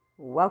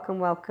Welcome,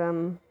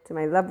 welcome to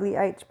my lovely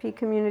IHP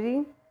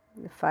community,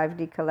 the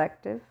 5D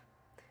Collective.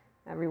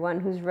 Everyone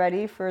who's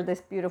ready for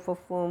this beautiful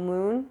full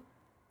moon.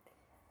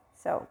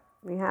 So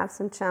we have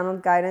some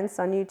channeled guidance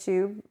on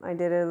YouTube. I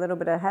did it a little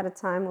bit ahead of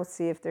time. We'll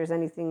see if there's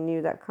anything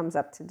new that comes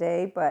up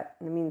today. But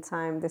in the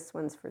meantime, this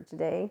one's for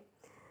today.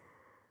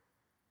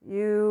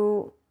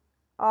 You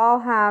all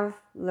have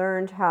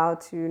learned how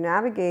to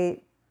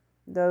navigate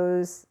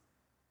those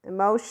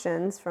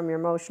emotions from your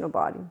emotional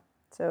body.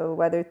 So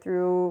whether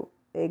through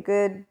a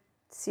good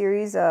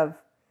series of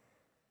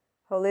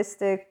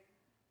holistic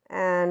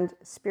and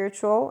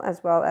spiritual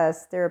as well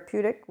as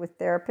therapeutic with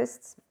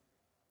therapists.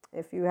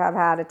 If you have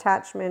had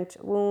attachment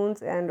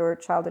wounds and or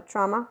childhood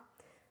trauma,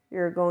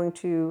 you're going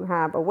to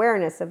have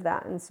awareness of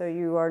that. And so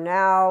you are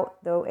now,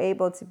 though,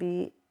 able to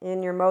be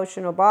in your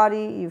emotional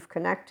body. You've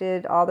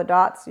connected all the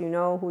dots. You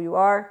know who you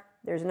are.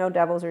 There's no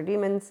devils or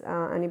demons.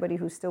 Anybody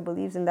who still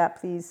believes in that,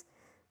 please.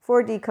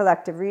 4D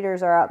collective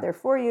readers are out there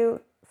for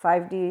you.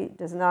 5D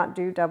does not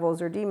do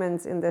devils or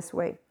demons in this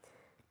way.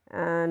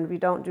 And we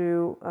don't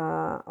do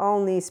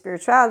only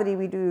spirituality.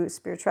 We do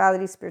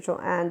spirituality, spiritual,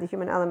 and the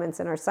human elements.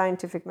 And our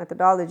scientific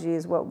methodology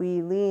is what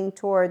we lean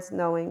towards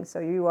knowing.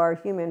 So you are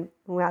a human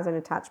who has an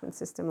attachment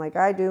system like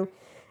I do,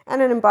 and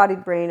an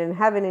embodied brain. And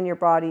heaven in your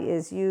body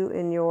is you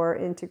in your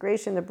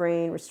integration, the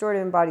brain,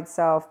 restorative embodied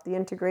self. The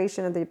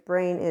integration of the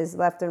brain is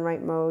left and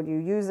right mode. You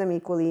use them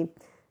equally.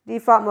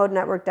 Default mode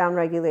network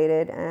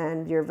downregulated,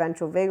 and your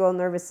ventral vagal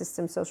nervous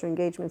system, social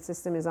engagement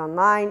system is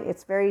online.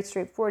 It's very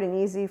straightforward and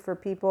easy for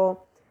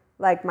people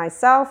like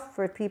myself.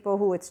 For people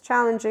who it's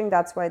challenging,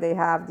 that's why they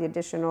have the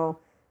additional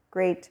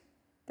great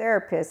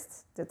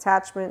therapists,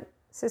 detachment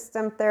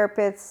system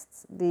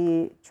therapists,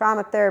 the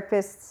trauma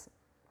therapists,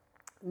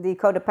 the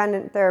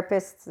codependent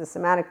therapists, the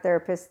somatic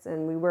therapists,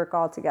 and we work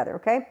all together,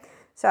 okay?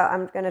 So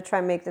I'm going to try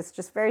and make this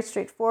just very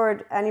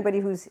straightforward.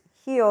 Anybody who's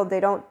healed, they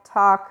don't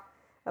talk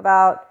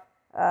about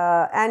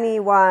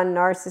anyone,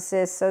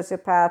 narcissist,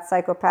 sociopath,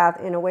 psychopath,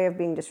 in a way of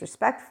being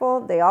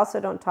disrespectful. They also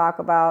don't talk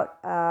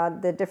about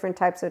the different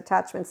types of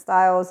attachment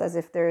styles as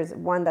if there's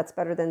one that's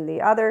better than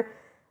the other.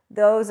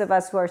 Those of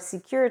us who are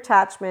secure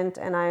attachment,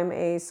 and I'm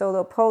a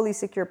solo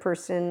polysecure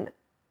person,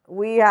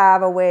 we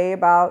have a way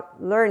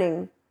about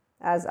learning.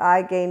 As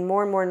I gain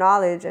more and more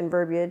knowledge and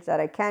verbiage that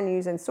I can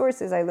use and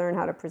sources, I learn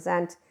how to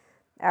present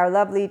our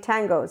lovely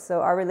tangos.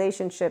 So our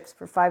relationships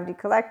for 5D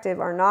Collective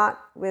are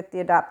not with the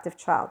adoptive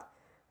child.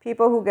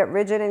 People who get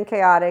rigid and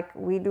chaotic,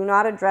 we do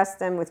not address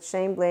them with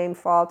shame, blame,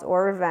 fault,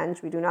 or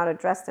revenge. We do not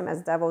address them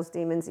as devils,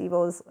 demons,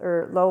 evils,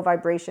 or low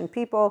vibration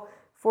people.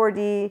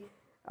 4D,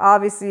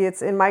 obviously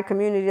it's in my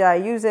community that I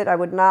use it. I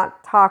would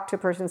not talk to a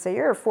person and say,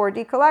 you're a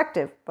 4D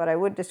collective, but I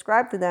would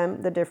describe to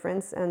them the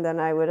difference, and then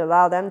I would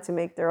allow them to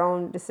make their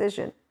own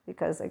decision.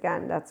 Because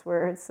again, that's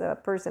where it's a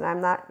person. I'm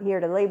not here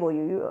to label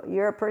you.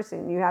 You're a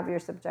person. You have your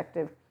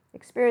subjective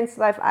experience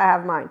life. I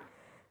have mine.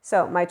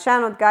 So my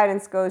channeled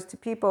guidance goes to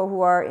people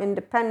who are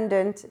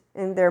independent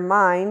in their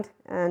mind,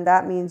 and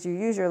that means you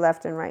use your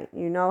left and right.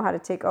 You know how to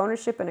take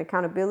ownership and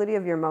accountability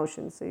of your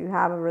emotions. So you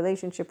have a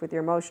relationship with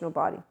your emotional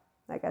body,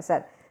 like I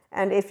said.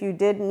 And if you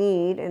did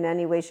need, in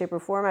any way, shape,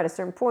 or form, at a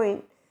certain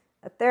point,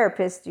 a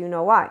therapist, you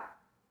know why.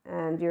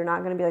 And you're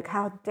not going to be like,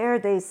 how dare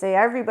they say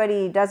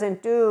everybody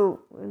doesn't do,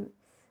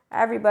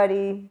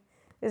 everybody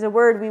is a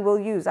word we will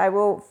use. I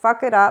will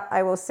fuck it up.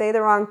 I will say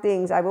the wrong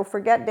things. I will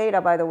forget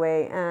data, by the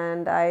way.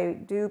 And I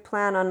do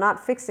plan on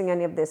not fixing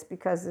any of this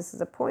because this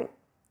is a point.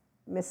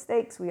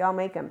 Mistakes, we all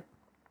make them.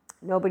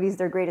 Nobody's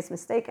their greatest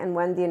mistake. And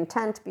when the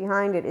intent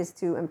behind it is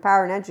to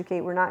empower and educate,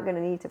 we're not going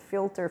to need to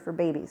filter for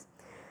babies.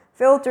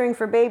 Filtering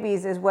for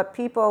babies is what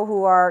people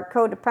who are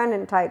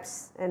codependent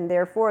types and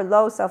therefore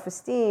low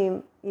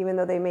self-esteem, even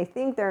though they may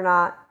think they're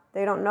not,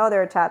 they don't know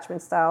their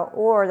attachment style,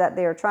 or that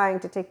they are trying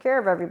to take care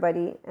of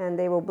everybody and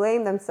they will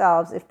blame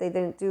themselves if they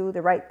didn't do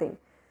the right thing.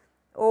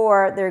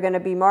 Or they're going to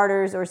be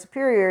martyrs or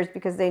superiors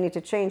because they need to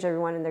change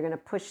everyone and they're going to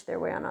push their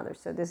way on others.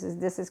 So this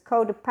is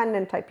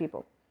codependent type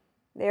people.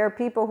 They are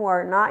people who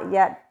are not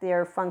yet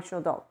their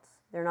functional adults.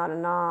 They're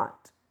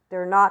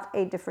not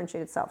a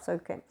differentiated self. So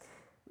okay.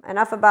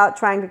 Enough about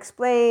trying to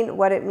explain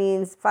what it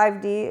means.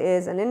 5D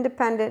is an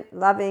independent,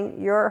 loving,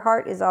 your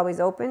heart is always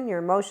open, your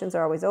emotions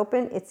are always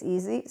open. It's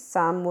easy.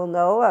 Some will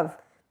know of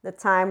the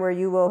time where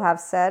you will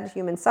have said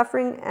human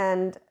suffering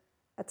and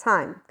a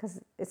time, because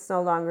it's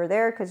no longer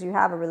there because you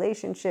have a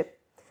relationship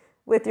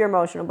with your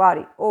emotional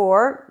body.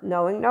 Or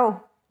knowing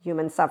no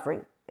human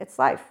suffering. It's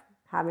life,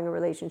 having a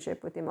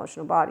relationship with the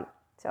emotional body.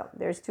 So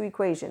there's two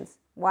equations.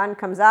 One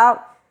comes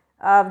out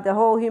of the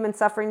whole human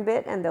suffering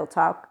bit, and they'll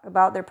talk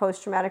about their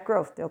post-traumatic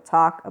growth. They'll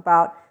talk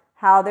about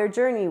how their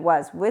journey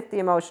was with the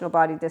emotional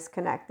body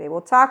disconnect. They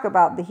will talk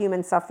about the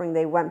human suffering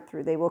they went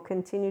through. They will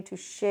continue to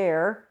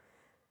share,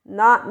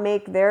 not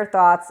make their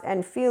thoughts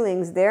and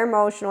feelings, their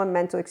emotional and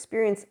mental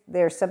experience,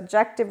 their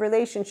subjective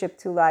relationship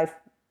to life,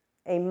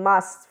 a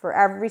must for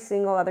every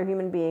single other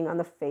human being on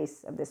the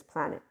face of this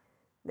planet.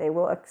 They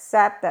will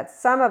accept that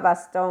some of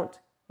us don't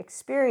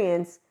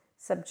experience,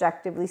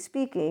 subjectively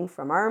speaking,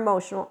 from our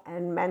emotional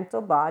and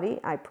mental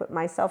body, I put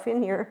myself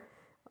in here,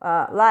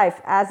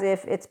 life as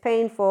if it's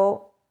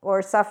painful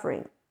or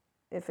suffering.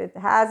 If it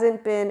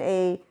hasn't been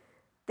a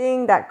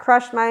thing that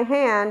crushed my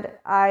hand,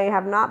 I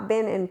have not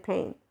been in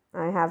pain.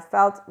 I have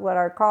felt what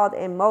are called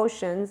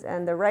emotions,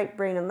 and the right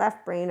brain and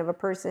left brain of a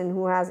person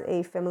who has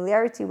a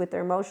familiarity with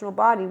their emotional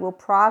body will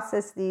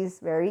process these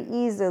very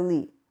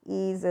easily.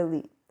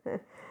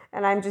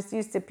 And I'm just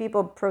used to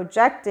people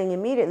projecting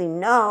immediately,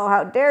 no,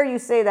 how dare you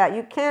say that?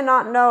 You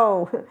cannot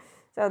know.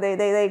 So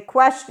they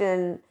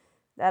question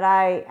that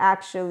I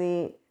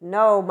actually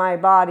know my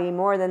body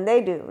more than they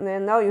do. And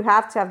then, no, you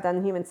have to have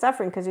done human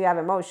suffering because you have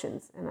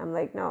emotions. And I'm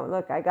like, no,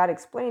 look, I got to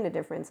explain the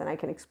difference, and I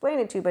can explain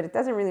it to you, but it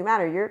doesn't really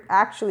matter. You're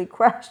actually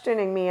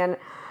questioning me. And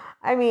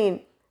I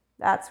mean,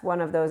 that's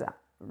one of those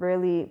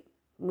really,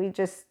 we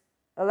just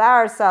allow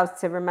ourselves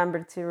to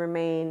remember to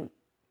remain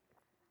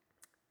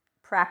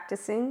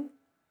practicing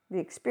the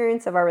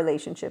experience of our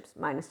relationships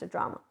minus the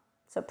drama.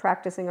 So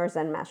practicing our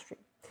Zen mastery.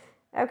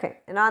 Okay,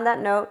 and on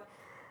that note,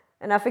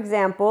 enough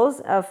examples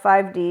of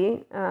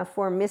 5D.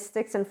 For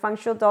mystics and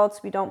functional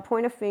adults, we don't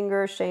point a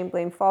finger, shame,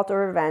 blame, fault,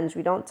 or revenge.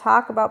 We don't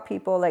talk about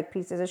people like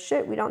pieces of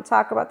shit. We don't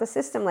talk about the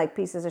system like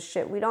pieces of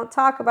shit. We don't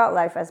talk about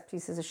life as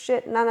pieces of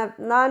shit.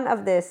 None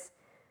of this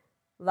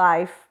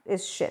life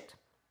is shit.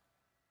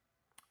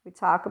 We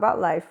talk about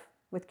life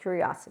with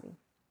curiosity.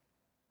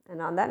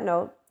 And on that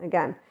note,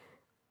 again,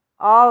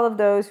 all of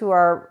those who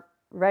are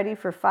ready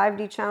for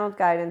 5D channeled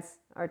guidance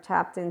are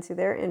tapped into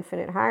their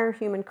infinite higher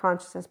human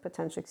consciousness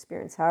potential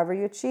experience. However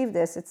you achieve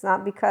this, it's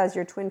not because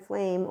your twin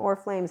flame or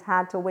flames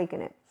had to awaken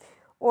it,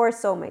 or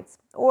soulmates,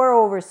 or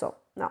oversoul.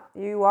 No,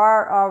 you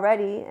are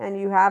already, and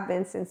you have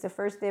been since the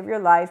first day of your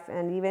life,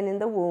 and even in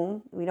the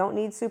womb. We don't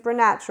need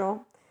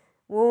supernatural.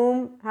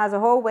 Womb has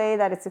a whole way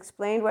that it's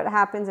explained what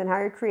happens and how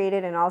you're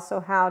created, and also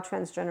how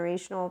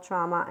transgenerational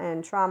trauma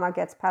and trauma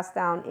gets passed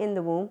down in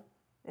the womb.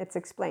 It's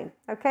explained.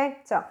 Okay,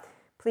 so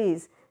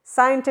please,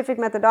 scientific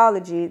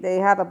methodology, they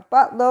have a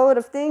buttload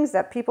of things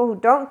that people who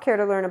don't care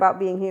to learn about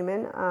being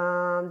human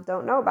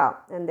don't know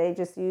about, and they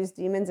just use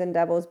demons and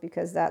devils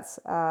because that's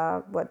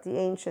what the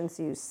ancients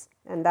use,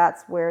 and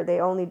that's where they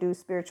only do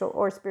spiritual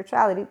or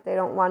spirituality. They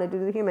don't want to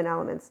do the human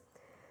elements.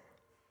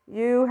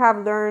 You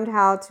have learned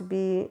how to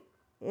be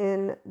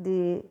in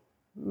the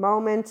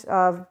moment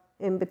of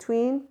in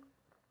between,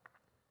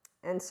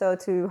 and so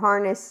to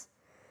harness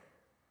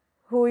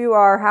who you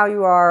are, how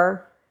you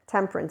are,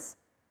 temperance,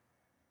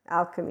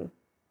 alchemy,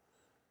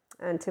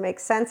 and to make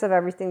sense of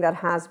everything that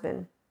has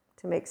been,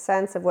 to make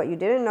sense of what you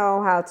didn't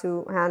know how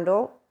to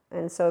handle.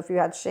 And so if you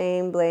had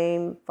shame,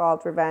 blame,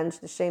 fault, revenge,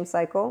 the shame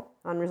cycle,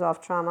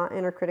 unresolved trauma,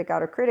 inner critic,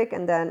 outer critic,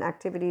 and then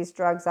activities,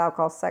 drugs,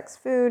 alcohol, sex,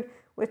 food,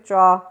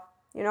 withdrawal.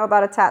 You know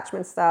about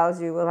attachment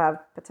styles. You will have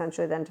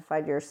potentially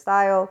identified your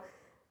style,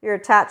 your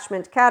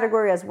attachment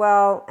category as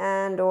well,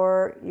 and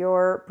or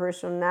your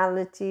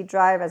personality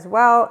drive as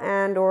well,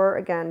 and or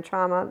again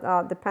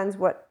trauma. Depends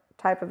what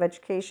type of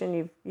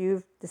education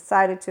you've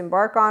decided to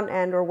embark on,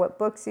 and or what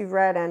books you've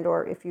read, and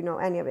or if you know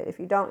any of it. If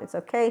you don't, it's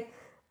okay,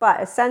 but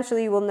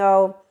essentially you will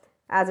know,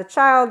 as a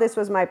child, this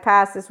was my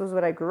past, this was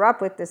what I grew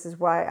up with, this is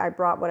why I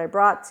brought what I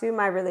brought to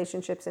my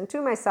relationships and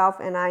to myself,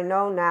 and I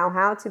know now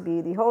how to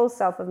be the whole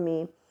self of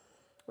me,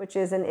 which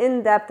is an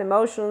in-depth,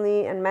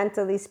 emotionally and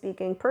mentally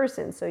speaking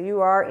person. So you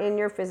are in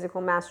your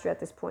physical mastery at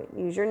this point.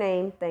 Use your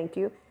name. Thank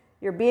you.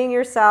 You're being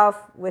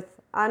yourself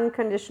with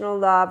unconditional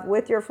love,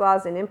 with your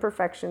flaws and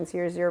imperfections.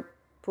 Here's your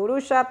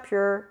Purusha,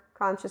 pure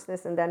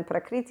consciousness, and then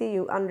Prakriti.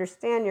 You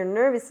understand your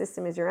nervous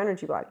system is your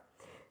energy body.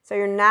 So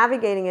you're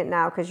navigating it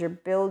now because you're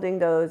building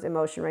those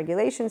emotion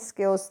regulation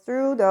skills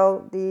through,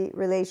 though, the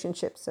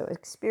relationships. So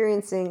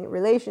experiencing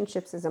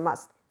relationships is a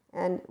must.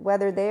 And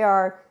whether they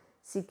are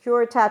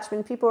secure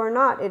attachment people or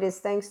not, it is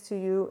thanks to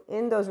you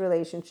in those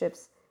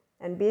relationships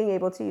and being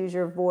able to use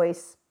your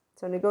voice.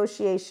 So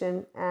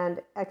negotiation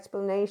and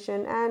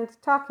explanation and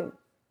talking,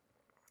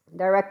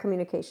 direct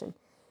communication.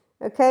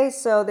 Okay,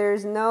 so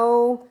there's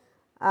no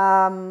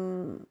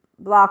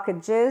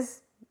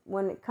blockages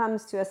when it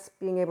comes to us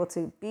being able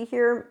to be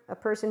here. A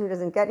person who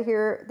doesn't get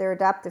here, their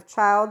adaptive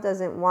child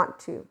doesn't want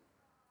to.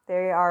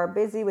 They are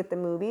busy with the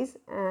movies,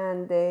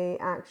 and they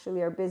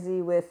actually are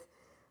busy with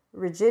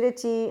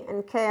rigidity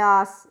and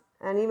chaos.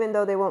 And even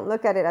though they won't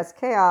look at it as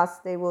chaos,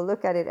 they will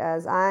look at it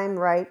as I'm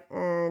right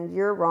and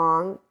you're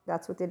wrong.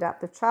 That's what the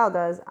adaptive child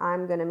does.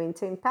 I'm going to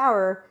maintain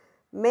power,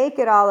 make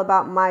it all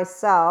about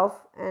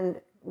myself,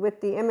 and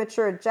with the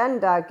immature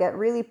agenda, get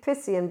really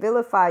pissy and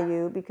vilify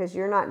you because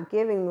you're not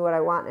giving me what I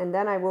want. And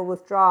then I will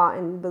withdraw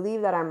and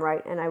believe that I'm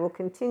right. And I will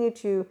continue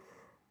to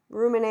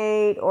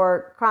ruminate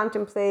or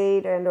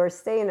contemplate and or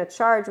stay in a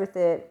charge with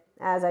it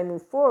as I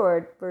move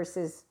forward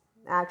versus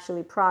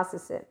actually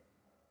process it.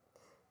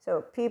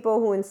 So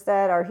people who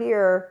instead are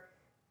here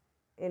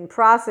in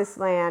process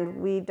land,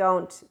 we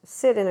don't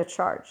sit in a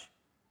charge.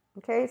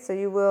 Okay, so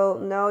you will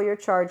know your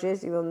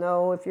charges, you will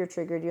know if you're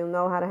triggered, you'll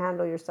know how to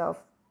handle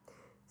yourself.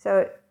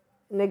 So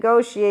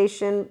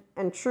negotiation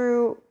and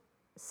true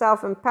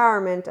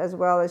self-empowerment as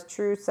well as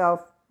true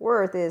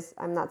self-worth is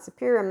I'm not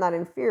superior, I'm not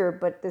inferior,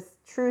 but this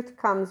truth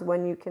comes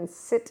when you can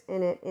sit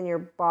in it in your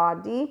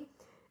body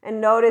And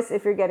notice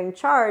if you're getting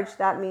charged,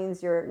 that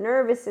means your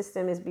nervous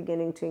system is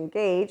beginning to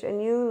engage,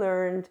 and you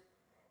learned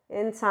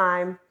in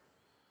time.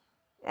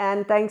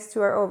 And thanks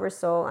to our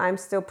oversoul, I'm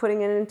still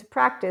putting it into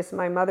practice.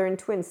 My mother and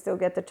twins still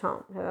get the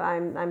tone.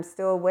 I'm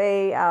still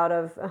way out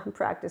of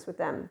practice with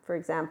them, for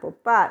example.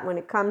 But when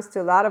it comes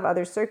to a lot of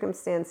other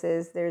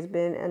circumstances, there's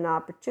been an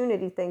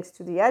opportunity, thanks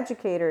to the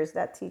educators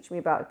that teach me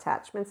about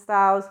attachment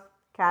styles,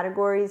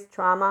 categories,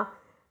 trauma.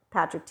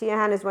 Patrick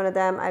Tiahan is one of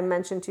them. I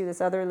mentioned to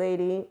this other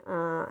lady.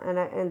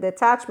 And the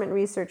attachment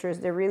researchers,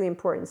 they're really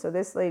important. So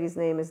this lady's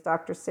name is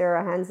Dr.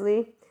 Sarah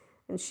Hensley.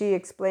 And she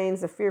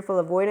explains the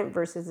fearful avoidant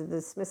versus the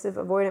dismissive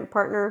avoidant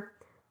partner.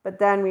 But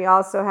then we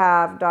also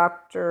have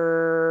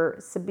Dr.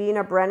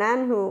 Sabina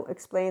Brennan, who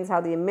explains how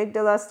the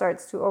amygdala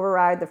starts to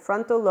override the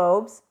frontal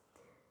lobes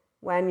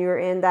when you're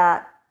in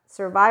that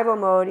survival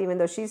mode, even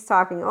though she's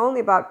talking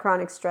only about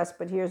chronic stress.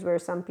 But here's where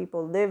some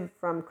people live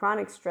from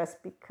chronic stress,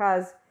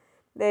 because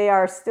they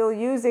are still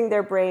using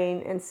their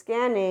brain and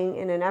scanning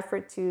in an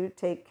effort to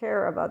take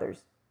care of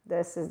others.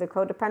 This is the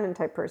codependent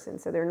type person.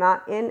 So they're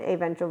not in a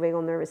ventral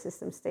vagal nervous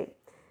system state.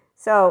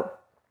 So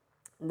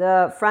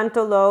the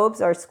frontal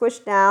lobes are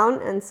squished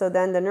down. And so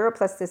then the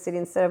neuroplasticity,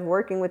 instead of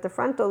working with the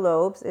frontal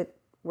lobes, it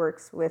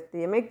works with the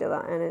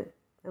amygdala. And an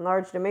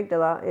enlarged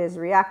amygdala is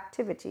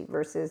reactivity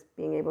versus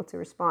being able to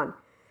respond.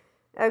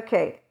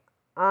 Okay,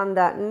 on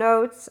that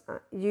note,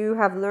 you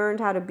have learned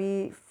how to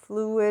be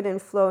fluid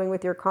and flowing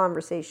with your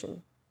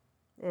conversation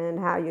and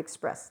how you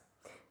express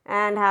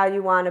and how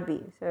you want to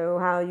be. So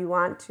how you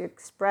want to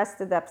express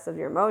the depths of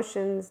your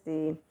emotions,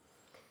 the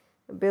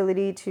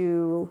ability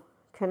to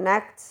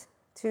connect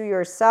to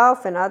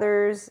yourself and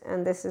others.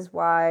 And this is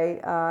why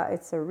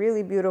it's a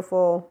really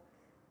beautiful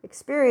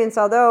experience,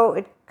 although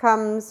it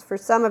comes for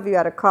some of you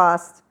at a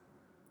cost.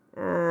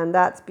 And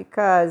that's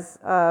because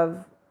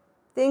of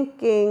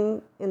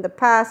thinking in the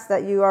past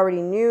that you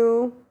already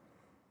knew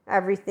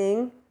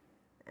everything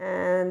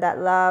and that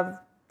love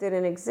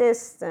didn't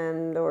exist,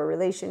 and or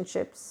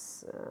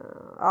relationships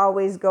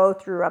always go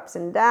through ups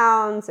and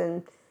downs,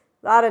 and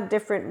a lot of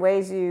different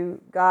ways you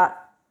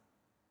got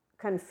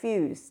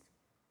confused.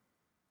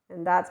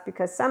 And that's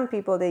because some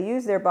people, they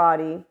use their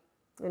body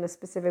in a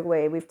specific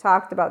way. We've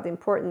talked about the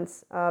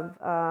importance of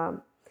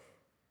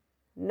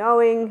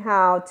knowing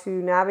how to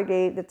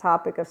navigate the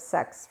topic of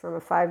sex from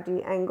a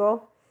 5D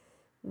angle.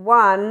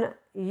 One,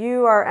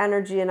 you are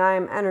energy and I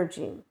am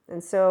energy.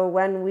 And so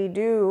when we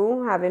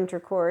do have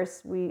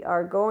intercourse, we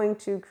are going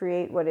to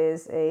create what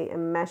is a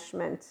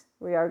enmeshment.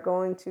 We are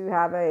going to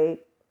have a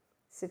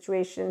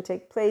situation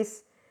take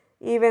place.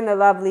 Even the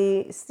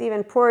lovely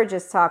Stephen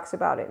Porges talks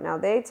about it. Now,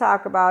 they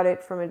talk about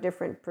it from a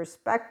different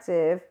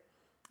perspective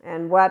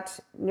and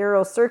what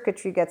neural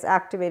circuitry gets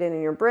activated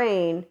in your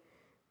brain.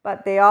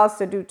 But they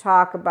also do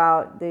talk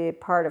about the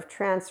part of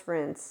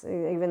transference,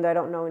 even though I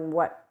don't know in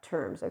what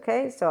terms,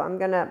 okay? So I'm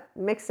going to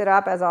mix it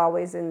up, as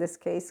always, in this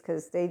case,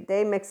 because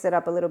they mix it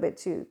up a little bit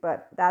too.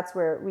 But that's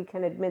where we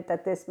can admit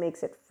that this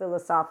makes it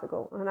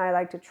philosophical. And I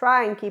like to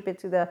try and keep it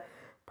to the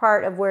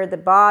part of where the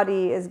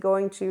body is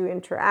going to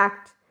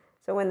interact.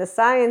 So when the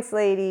science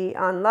lady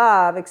on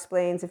love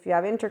explains if you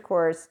have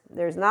intercourse,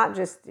 there's not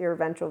just your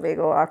ventral vagal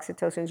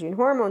oxytocin gene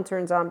hormone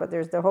turns on, but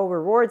there's the whole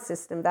reward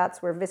system.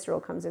 That's where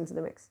visceral comes into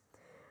the mix.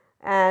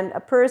 And a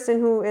person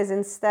who is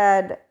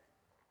instead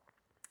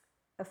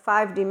a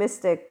 5D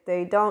mystic,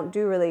 they don't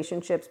do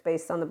relationships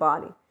based on the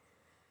body.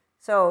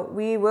 So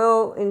we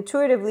will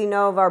intuitively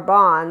know of our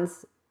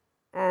bonds,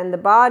 and the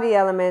body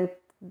element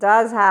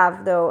does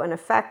have, though, an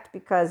effect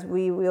because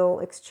we will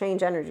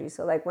exchange energy.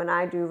 So like when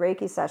I do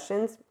Reiki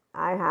sessions,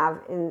 I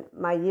have, in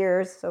my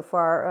years so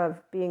far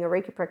of being a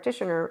Reiki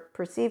practitioner,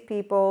 perceive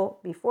people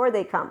before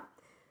they come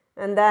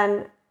and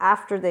then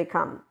after they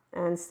come,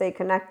 and stay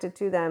connected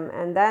to them.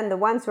 And then the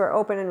ones who are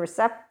open and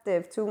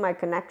receptive to my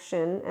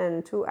connection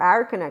and to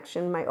our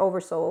connection, my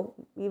oversoul,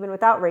 even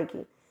without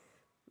Reiki,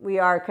 we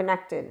are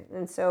connected.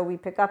 And so we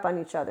pick up on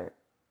each other.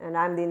 And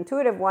I'm the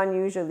intuitive one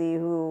usually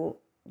who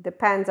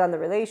depends on the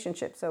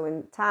relationship. So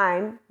in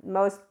time,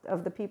 most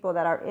of the people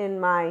that are in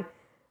my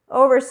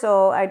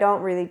oversoul, I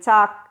don't really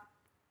talk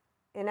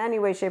in any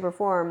way, shape, or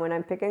form when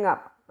I'm picking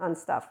up on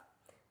stuff.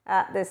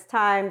 At this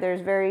time,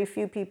 there's very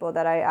few people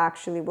that I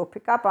actually will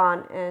pick up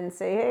on and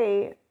say,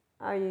 hey,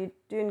 are you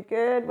doing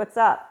good? What's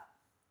up?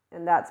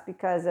 And that's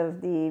because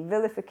of the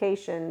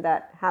vilification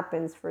that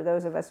happens for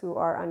those of us who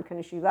are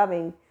unconditionally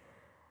loving.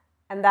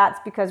 And that's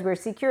because we're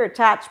secure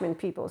attachment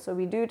people. So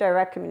we do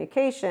direct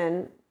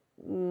communication.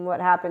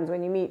 What happens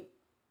when you meet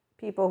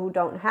people who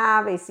don't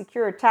have a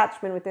secure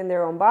attachment within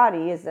their own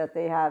body is that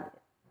they have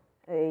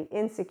an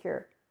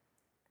insecure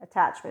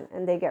attachment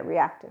and they get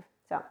reactive.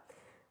 So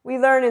we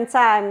learn in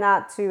time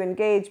not to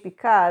engage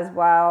because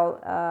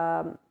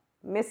while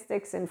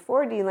mystics in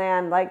 4D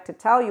land like to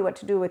tell you what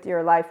to do with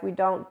your life, we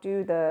don't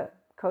do the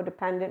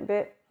codependent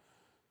bit.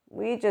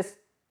 We just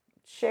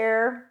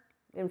share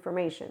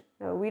information.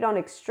 No, we don't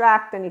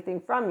extract anything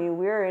from you.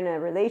 We're in a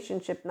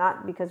relationship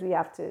not because we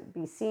have to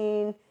be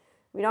seen.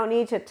 We don't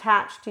need to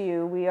attach to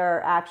you. We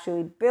are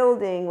actually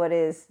building what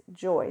is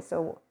joy.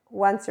 So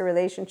once your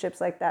relationships,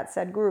 like that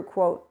Sadhguru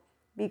quote,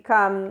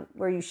 become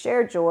where you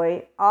share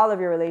joy, all of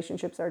your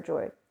relationships are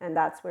joy. And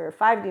that's where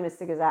 5D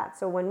mystic is at.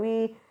 So when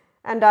we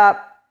end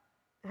up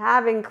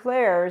having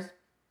clairs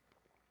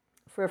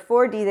for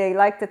 4D, they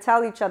like to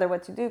tell each other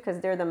what to do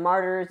because they're the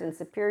martyrs and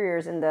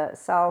superiors in the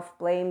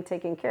self-blame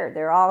taking care.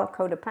 They're all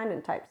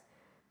codependent types.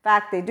 In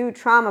fact, they do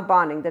trauma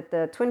bonding, that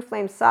the twin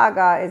flame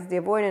saga is the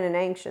avoidant and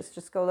anxious.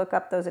 Just go look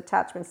up those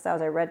attachment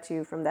styles I read to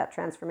you from that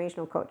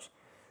transformational coach.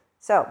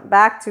 So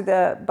back to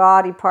the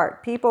body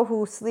part. People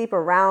who sleep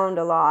around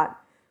a lot,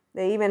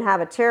 they even have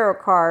a tarot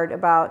card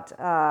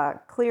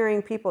about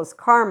clearing people's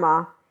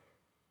karma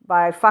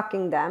by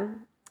fucking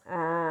them.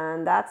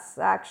 And that's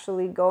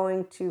actually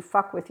going to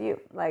fuck with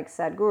you, like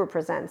Sadhguru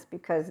presents,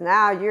 because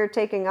now you're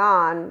taking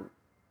on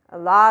a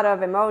lot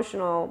of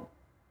emotional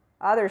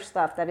other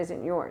stuff that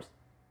isn't yours.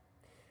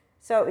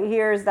 So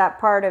here's that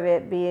part of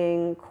it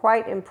being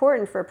quite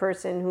important for a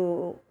person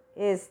who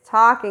is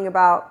talking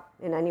about,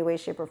 in any way,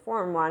 shape, or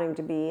form, wanting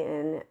to be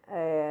in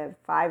a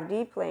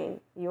 5D plane.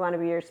 You want to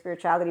be your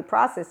spirituality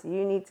process.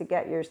 You need to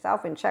get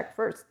yourself in check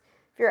first.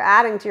 If you're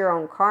adding to your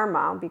own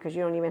karma, because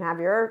you don't even have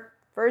your,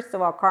 first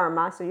of all,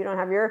 karma, so you don't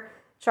have your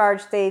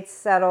charge states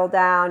settled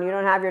down, you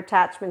don't have your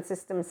attachment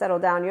system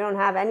settled down, you don't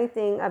have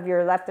anything of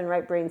your left and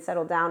right brain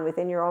settled down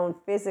within your own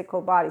physical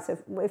body. So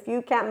if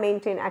you can't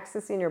maintain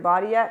ecstasy in your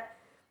body yet,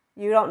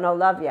 you don't know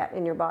love yet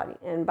in your body.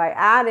 And by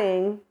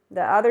adding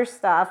the other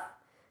stuff,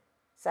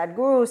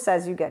 Sadhguru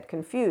says you get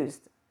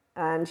confused.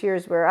 And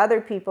here's where other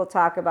people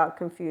talk about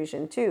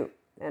confusion too.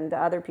 And the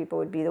other people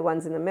would be the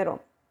ones in the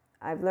middle.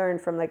 I've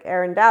learned from like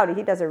Aaron Dowdy,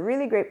 he does a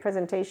really great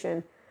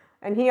presentation.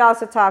 And he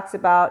also talks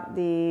about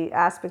the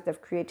aspect of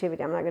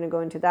creativity. I'm not going to go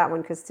into that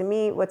one because to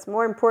me, what's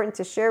more important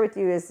to share with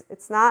you is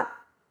it's not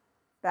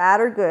bad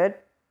or good.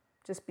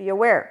 Just be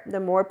aware. The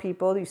more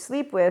people you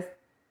sleep with,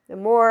 the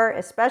more,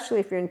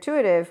 especially if you're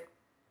intuitive,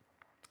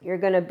 you're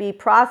going to be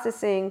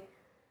processing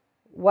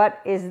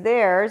what is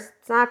theirs.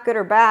 It's not good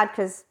or bad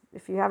because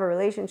if you have a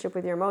relationship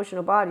with your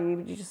emotional body,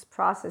 you just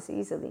process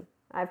easily.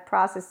 I've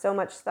processed so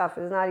much stuff.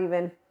 It's not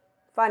even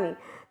funny. In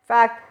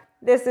fact,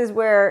 this is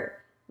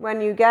where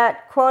when you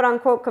get quote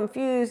unquote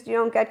confused, you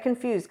don't get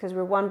confused because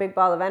we're one big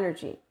ball of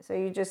energy. So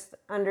you just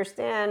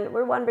understand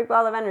we're one big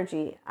ball of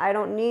energy. I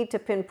don't need to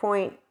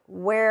pinpoint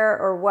where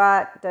or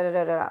what, da da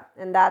da da.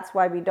 And that's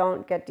why we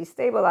don't get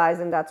destabilized,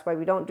 and that's why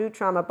we don't do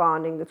trauma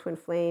bonding, the twin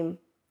flame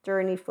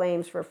journey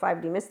flames for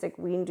 5D mystic.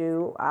 We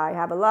do I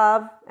have a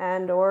love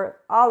and or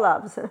all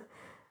loves.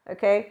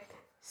 Okay,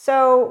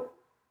 so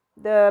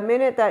the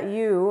minute that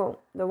you,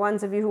 the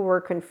ones of you who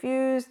were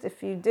confused,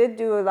 if you did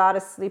do a lot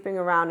of sleeping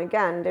around,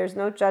 again, there's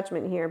no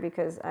judgment here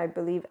because I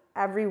believe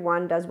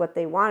everyone does what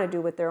they want to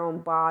do with their own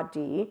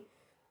body.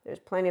 There's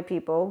plenty of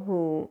people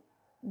who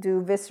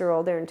do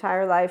visceral their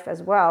entire life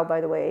as well,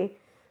 by the way.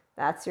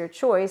 That's your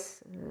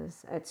choice.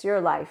 It's your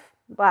life.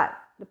 But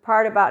the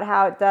part about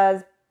how it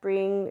does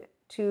bring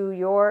to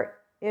your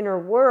inner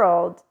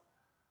world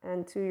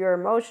and to your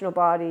emotional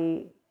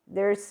body,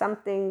 there's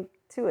something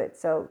to it.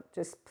 So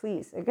just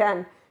please,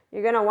 again,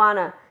 you're going to want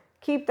to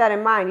keep that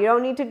in mind. You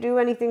don't need to do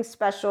anything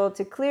special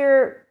to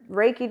clear.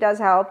 Reiki does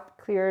help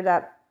clear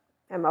that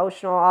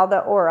emotional, all the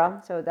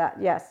aura. So that,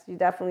 yes, you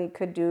definitely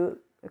could do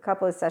a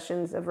couple of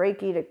sessions of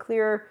Reiki to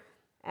clear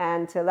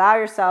and to allow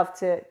yourself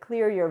to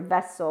clear your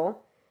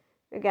vessel.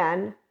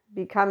 Again,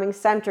 becoming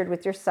centered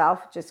with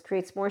yourself just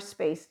creates more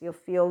space. You'll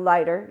feel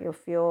lighter. You'll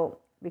feel,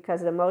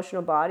 because the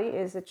emotional body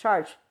is a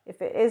charge.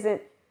 If it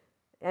isn't,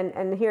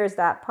 and here's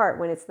that part,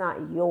 when it's not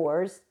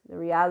yours, the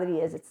reality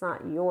is it's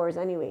not yours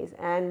anyways.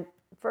 And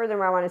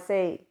furthermore, I want to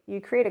say,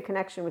 you create a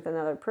connection with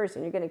another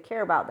person. You're going to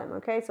care about them,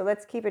 okay? So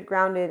let's keep it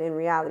grounded in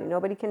reality.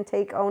 Nobody can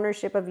take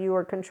ownership of you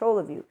or control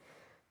of you.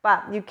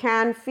 But you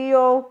can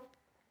feel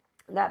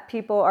that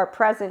people are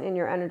present in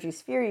your energy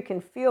sphere. You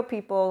can feel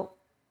people,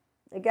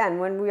 again,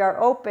 when we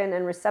are open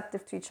and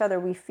receptive to each other,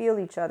 we feel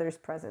each other's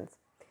presence.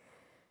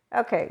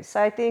 Okay, so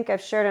I think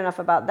I've shared enough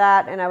about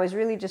that. And I was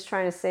really just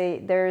trying to say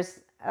there's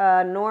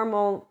a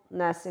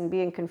normalness in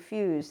being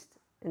confused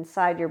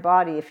inside your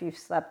body if you've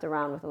slept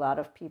around with a lot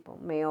of people,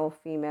 male,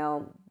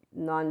 female,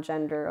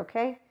 non-gender,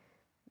 okay?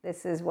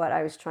 This is what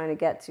I was trying to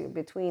get to.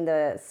 Between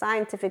the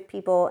scientific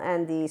people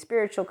and the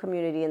spiritual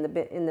community in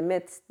the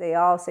midst, they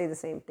all say the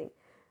same thing.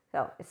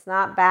 So it's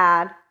not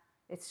bad.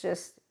 It's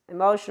just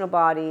emotional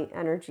body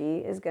energy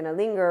is going to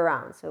linger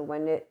around. So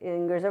when it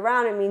lingers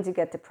around, it means you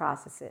get to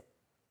process it.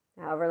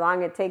 However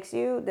long it takes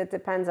you, that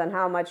depends on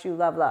how much you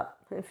love love.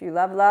 If you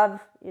love love,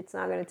 it's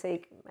not going to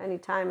take any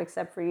time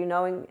except for you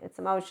knowing its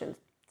emotions.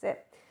 That's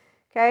it.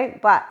 Okay,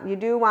 but you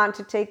do want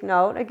to take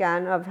note,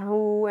 again, of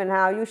who and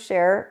how you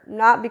share,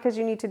 not because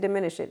you need to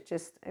diminish it,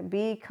 just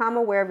become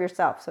aware of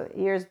yourself. So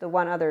here's the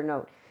one other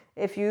note.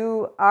 If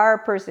you are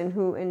a person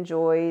who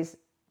enjoys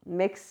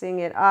mixing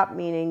it up,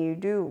 meaning you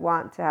do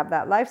want to have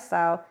that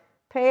lifestyle,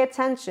 pay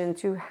attention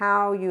to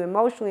how you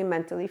emotionally,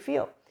 mentally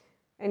feel.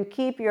 And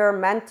keep your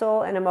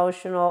mental and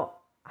emotional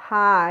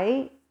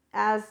high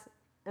as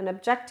an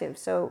objective.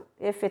 So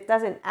if it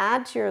doesn't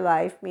add to your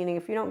life, meaning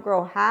if you don't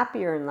grow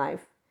happier in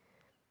life,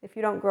 if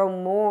you don't grow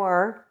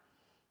more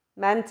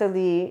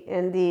mentally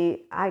in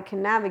the I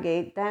can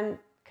navigate, then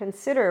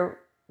consider,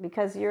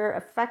 because you're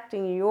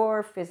affecting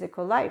your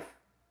physical life.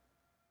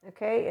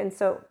 Okay, and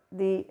so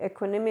the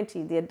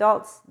equanimity, the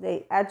adults,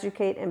 they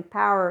educate,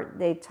 empower,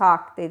 they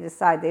talk, they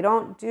decide. They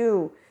don't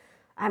do,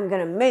 I'm going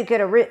to make it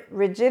a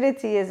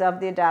rigidity is of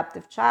the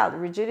adaptive child.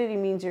 Rigidity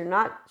means you're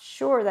not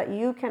sure that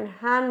you can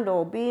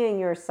handle being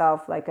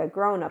yourself like a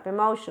grown-up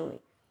emotionally.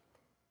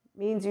 It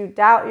means you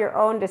doubt your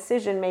own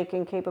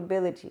decision-making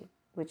capability,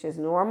 which is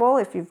normal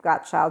if you've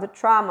got childhood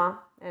trauma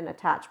and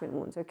attachment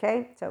wounds,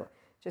 okay? So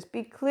just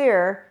be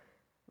clear.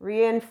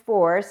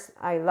 Reinforce,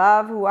 I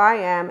love who I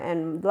am,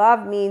 and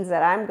love means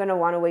that I'm going to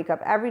want to wake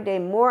up every day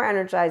more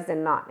energized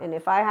than not. And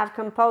if I have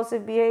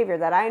compulsive behavior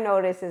that I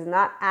notice is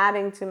not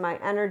adding to my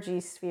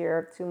energy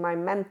sphere, to my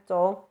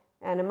mental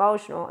and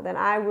emotional, then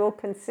I will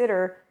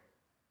consider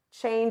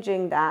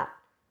changing that.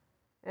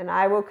 And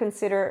I will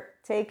consider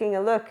taking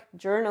a look,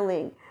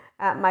 journaling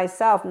at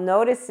myself,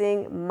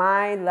 noticing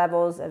my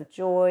levels of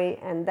joy,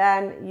 and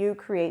then you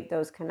create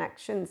those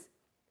connections.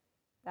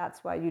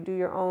 That's why you do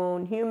your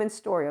own human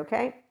story,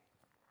 okay?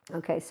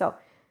 Okay, so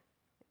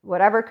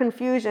whatever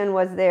confusion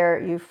was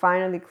there, you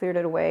finally cleared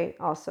it away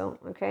also,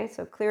 okay?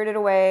 So cleared it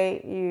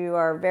away. You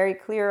are very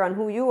clear on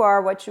who you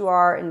are, what you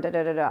are, and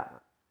da-da-da-da.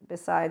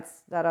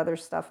 Besides that other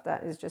stuff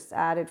that is just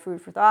added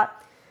food for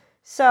thought.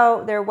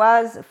 So there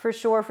was, for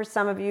sure, for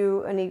some of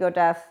you, an ego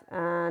death,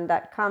 and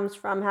that comes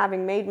from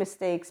having made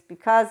mistakes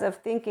because of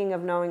thinking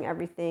of knowing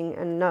everything.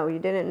 And no, you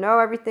didn't know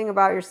everything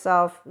about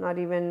yourself, not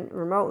even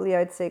remotely,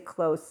 I'd say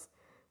close.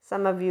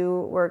 Some of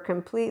you were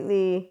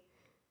completely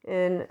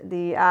in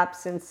the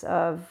absence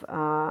of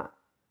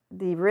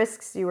the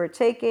risks you were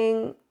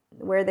taking,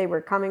 where they were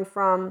coming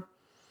from,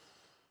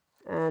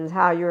 and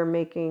how you were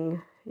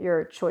making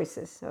your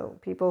choices. So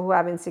people who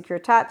have insecure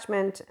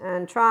attachment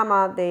and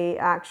trauma, they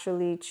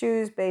actually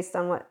choose based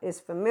on what is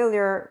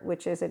familiar,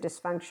 which is a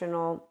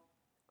dysfunctional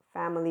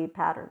family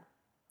pattern.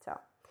 So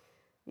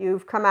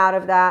you've come out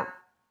of that.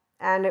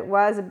 And it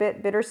was a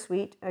bit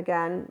bittersweet,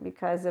 again,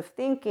 because of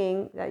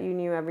thinking that you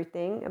knew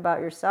everything about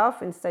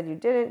yourself. Instead, you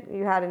didn't.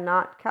 You had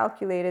not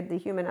calculated the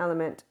human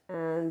element.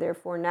 And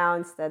therefore, now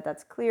instead,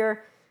 that's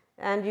clear.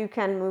 And you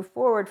can move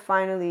forward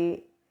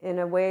finally in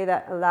a way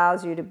that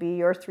allows you to be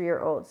your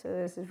 3-year-old. So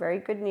this is very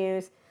good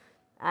news.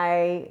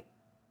 I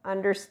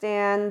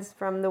understand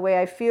from the way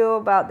I feel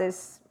about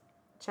this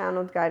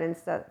channeled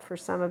guidance that for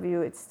some of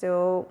you, it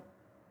still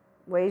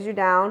weighs you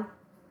down.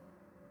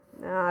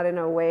 Not in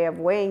a way of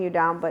weighing you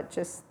down, but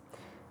just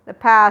the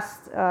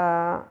past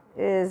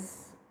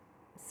is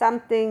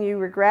something you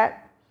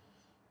regret,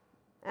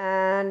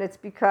 and it's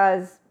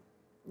because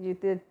you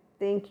did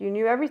think you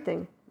knew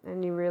everything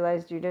and you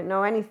realized you didn't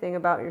know anything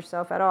about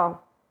yourself at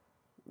all.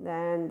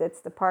 And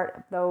that's the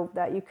part, though,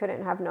 that you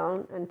couldn't have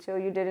known until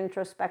you did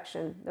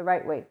introspection the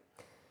right way,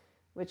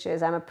 which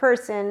is, I'm a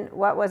person.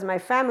 What was my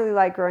family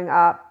like growing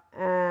up?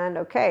 And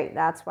okay,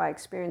 that's why I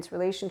experience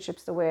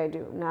relationships the way I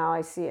do. Now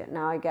I see it.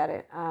 Now I get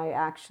it. I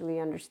actually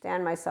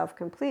understand myself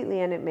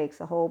completely, and it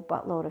makes a whole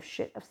buttload of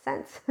shit of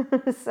sense.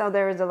 So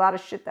there is a lot of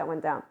shit that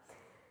went down.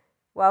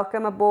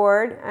 Welcome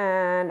aboard,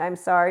 and I'm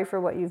sorry for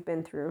what you've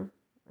been through.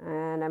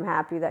 And I'm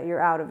happy that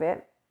you're out of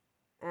it.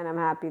 And I'm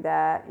happy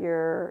that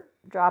you're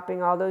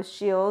dropping all those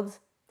shields,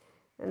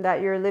 and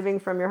that you're living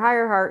from your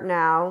higher heart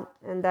now,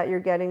 and that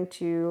you're getting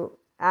to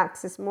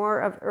access more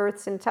of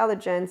Earth's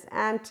intelligence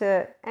and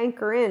to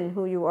anchor in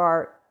who you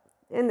are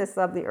in this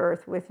lovely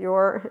Earth with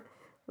your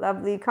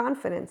lovely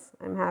confidence.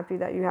 I'm happy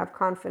that you have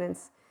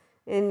confidence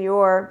in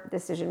your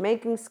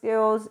decision-making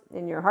skills,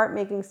 in your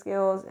heart-making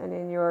skills, and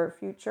in your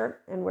future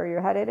and where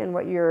you're headed and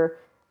what you're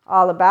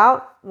all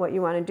about, what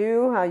you want to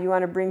do, how you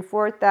want to bring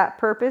forth that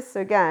purpose.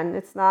 Again,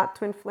 it's not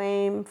twin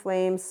flame,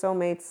 flames,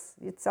 soulmates.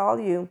 It's all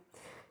you.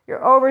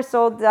 Your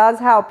oversoul does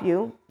help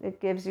you. It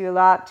gives you a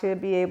lot to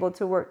be able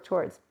to work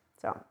towards.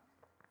 So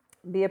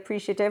be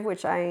appreciative,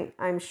 which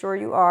I'm sure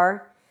you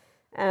are,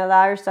 and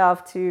allow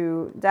yourself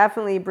to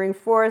definitely bring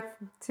forth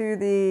to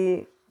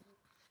the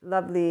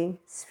lovely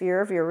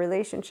sphere of your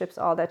relationships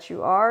all that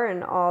you are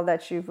and all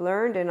that you've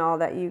learned and all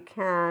that you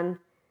can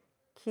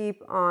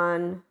keep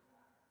on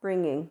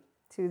bringing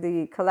to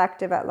the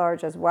collective at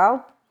large as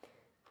well.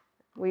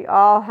 We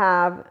all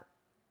have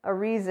a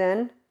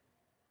reason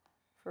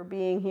for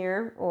being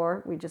here,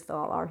 or we just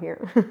all are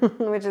here,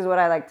 which is what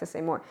I like to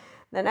say more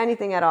than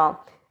anything at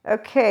all.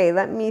 Okay,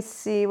 let me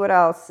see what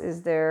else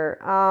is there.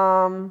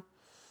 I'm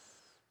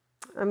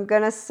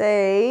going to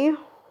say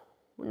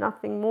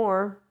nothing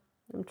more.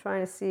 I'm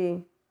trying to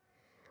see.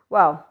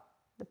 Well,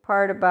 the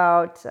part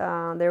about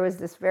there was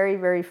this very,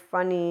 very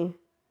funny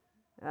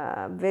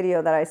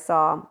video that I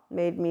saw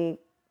made me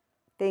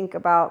think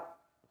about,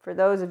 for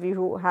those of you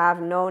who have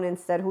known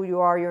instead who you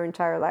are your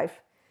entire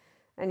life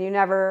and you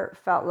never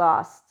felt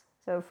lost.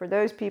 So for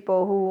those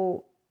people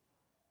who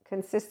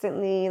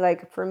consistently,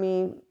 like for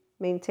me,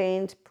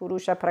 maintained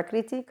Purusha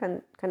Prakriti,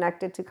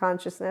 connected to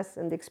consciousness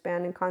and the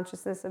expanding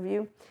consciousness of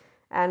you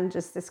and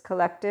just this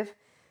collective.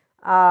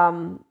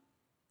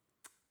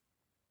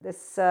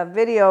 This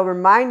video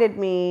reminded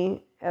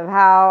me of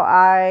how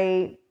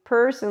I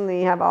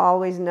personally have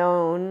always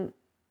known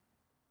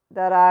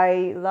that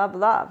I love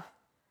love,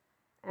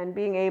 and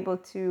being able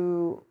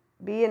to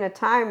be in a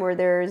time where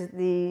there's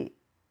the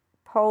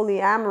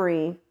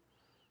polyamory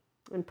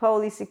and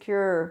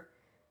polysecure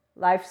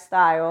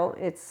lifestyle,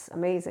 it's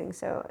amazing.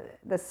 So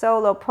the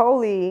solo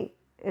poly,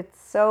 it's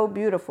so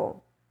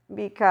beautiful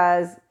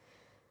because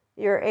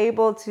you're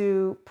able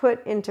to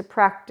put into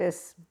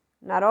practice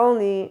not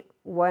only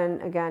when,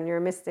 again, you're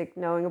a mystic,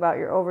 knowing about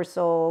your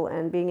oversoul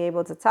and being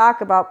able to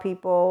talk about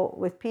people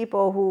with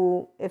people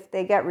who, if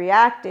they get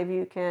reactive,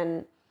 you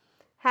can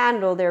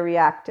handle their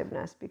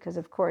reactiveness, because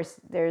of course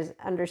there's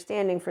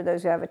understanding for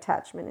those who have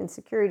attachment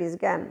insecurities,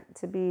 again,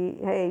 to be,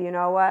 hey, you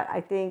know what,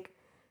 I think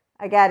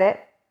I get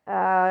it,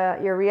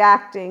 you're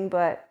reacting,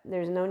 but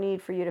there's no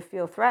need for you to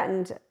feel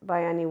threatened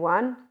by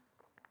anyone.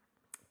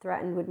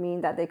 Threatened would mean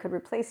that they could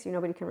replace you.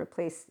 Nobody can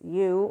replace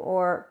you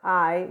or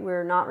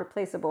we're not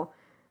replaceable,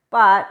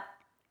 but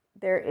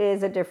there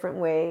is a different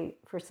way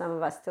for some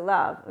of us to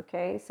love.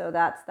 Okay, so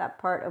that's that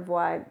part of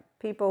why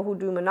people who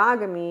do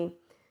monogamy,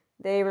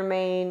 they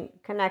remain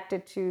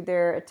connected to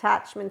their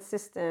attachment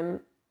system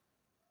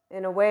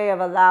in a way of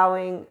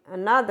allowing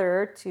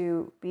another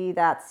to be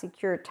that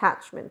secure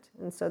attachment.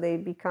 And so they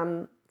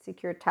become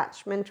secure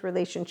attachment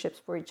relationships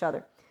for each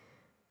other.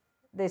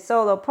 The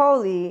solo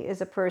poly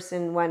is a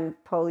person, when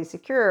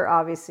polysecure,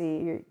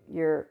 obviously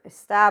you're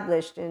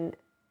established in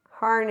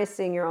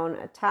harnessing your own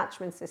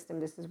attachment system.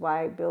 This is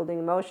why building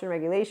emotion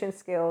regulation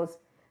skills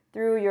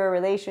through your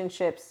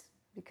relationships,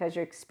 because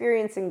you're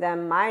experiencing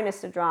them minus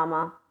the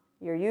drama.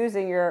 You're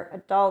using your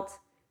adult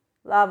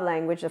love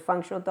language, the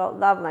functional adult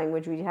love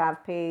language. We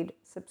have paid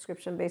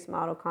subscription-based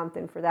model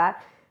content for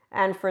that.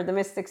 And for the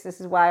mystics,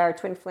 this is why our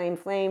twin flame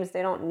flames,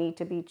 they don't need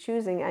to be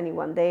choosing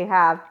anyone. They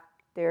have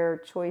their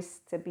choice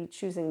to be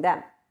choosing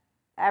them.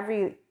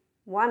 Every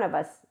one of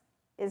us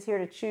is here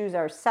to choose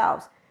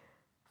ourselves.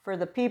 For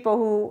the people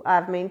who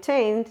have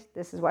maintained,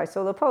 this is why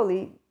solo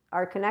poly,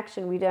 our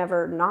connection, we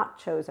never not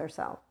chose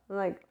ourselves.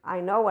 Like,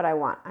 I know what I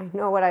want. I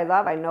know what I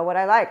love. I know what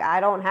I like.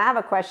 I don't have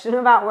a question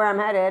about where I'm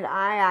headed.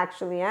 I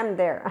actually am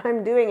there.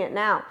 I'm doing it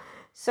now.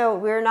 So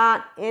we're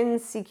not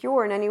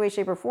insecure in any way,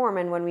 shape, or form.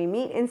 And when we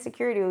meet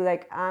insecurity, we're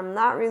like, I'm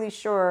not really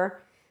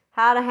sure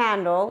how to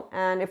handle.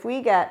 And if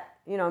we get,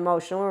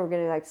 emotional, we're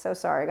going to be like, so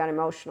sorry, I got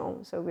emotional.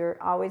 So we're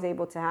always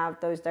able to have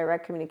those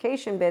direct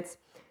communication bits.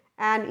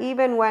 And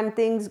even when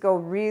things go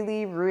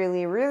really,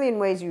 really, really in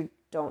ways you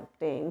don't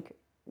think,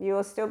 you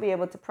will still be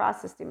able to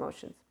process the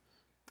emotions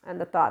and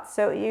the thoughts.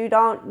 So you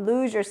don't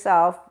lose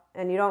yourself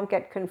and you don't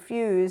get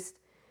confused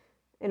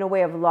in a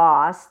way of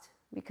lost,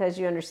 because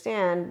you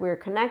understand we're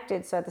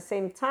connected. So at the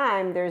same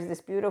time, there's this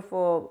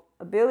beautiful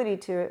ability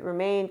to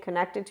remain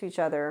connected to each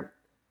other.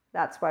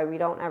 That's why we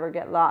don't ever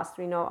get lost.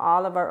 We know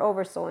all of our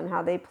oversoul and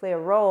how they play a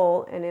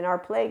role. And in our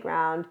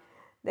playground,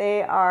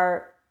 they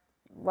are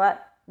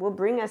what will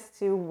bring us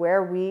to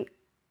where we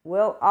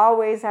will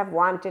always have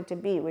wanted to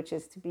be, which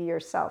is to be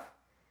yourself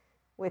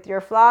with your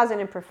flaws and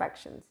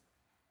imperfections.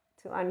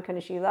 To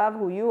unconditionally love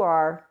who you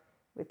are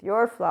with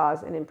your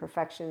flaws and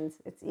imperfections.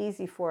 It's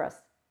easy for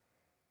us.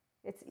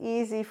 It's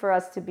easy for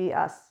us to be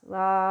us.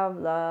 Love,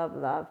 love,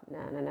 love.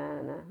 Na, na,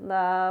 na, na.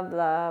 Love,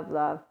 love,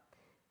 love.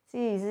 It's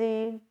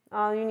easy.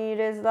 All you need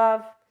is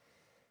love.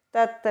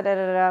 Da, da, da,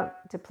 da, da.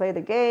 To play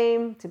the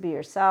game, to be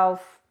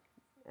yourself.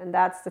 And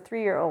that's the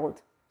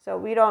 3-year-old. So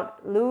we don't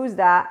lose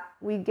that.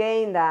 We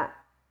gain that,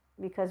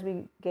 because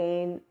we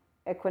gain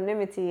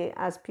equanimity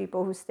as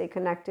people who stay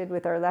connected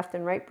with our left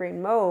and right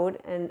brain mode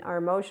and our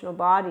emotional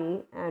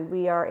body. And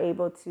we are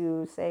able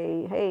to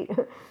say, hey,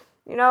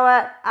 you know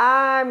what?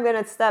 I'm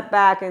going to step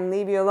back and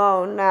leave you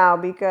alone now,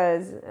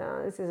 because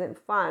this isn't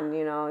fun.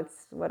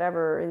 It's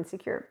whatever,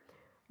 insecure.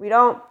 We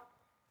don't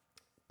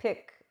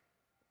pick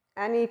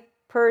any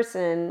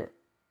person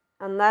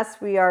unless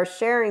we are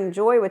sharing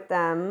joy with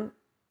them.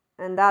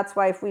 And that's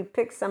why if we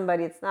pick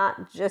somebody, it's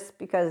not just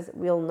because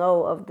we'll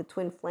know of the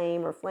twin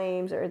flame or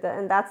flames,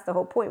 and that's the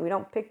whole point. We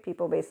don't pick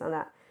people based on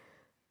that.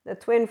 The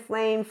twin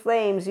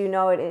flames, you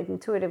know it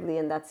intuitively,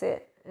 and that's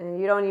it. And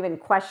you don't even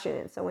question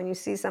it. So when you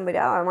see somebody,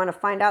 I want to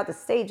find out the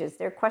stages,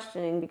 they're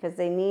questioning because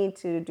they need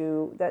to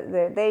do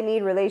that. They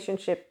need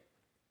relationship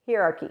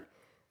hierarchy.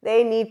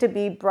 They need to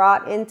be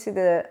brought into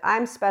the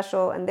I'm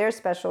special and they're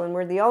special, and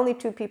we're the only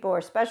two people who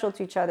are special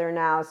to each other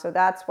now. So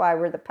that's why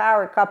we're the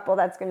power couple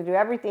that's going to do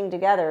everything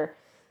together.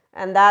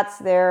 And that's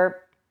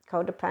their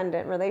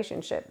codependent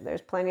relationship.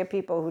 There's plenty of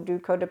people who do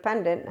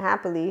codependent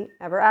happily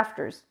ever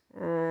afters,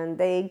 and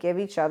they give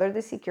each other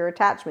the secure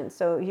attachment.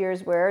 So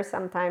here's where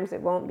sometimes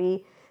it won't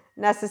be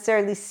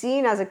necessarily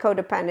seen as a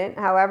codependent.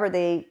 However,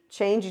 they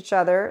change each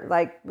other,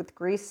 like with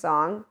Grease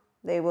song.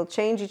 They will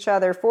change each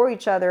other for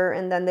each other,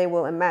 and then they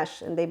will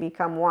enmesh and they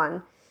become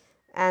one.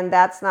 And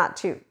that's not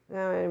two.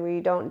 We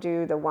don't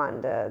do the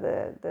one.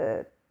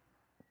 The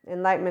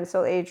Enlightenment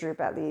Soul Age group,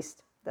 at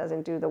least,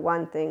 doesn't do the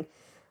one thing.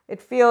 It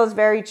feels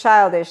very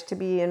childish to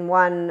be in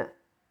one.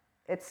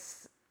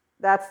 That's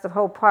the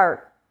whole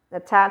part.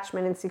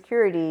 Attachment and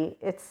security.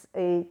 It's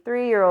a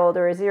 3-year-old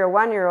or a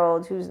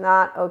 1-year-old who's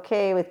not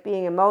okay with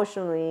being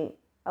emotionally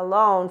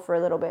alone for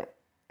a little bit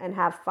and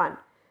have fun.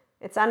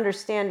 It's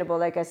understandable,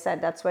 like I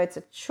said. That's why it's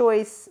a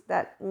choice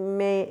that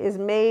is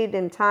made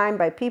in time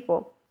by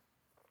people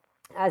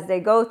as they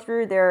go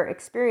through their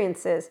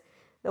experiences.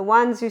 The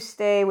ones who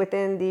stay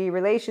within the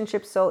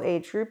relationship soul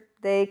age group,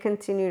 they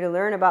continue to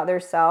learn about their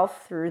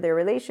self through their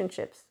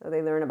relationships. So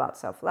they learn about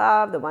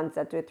self-love. The ones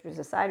that do it through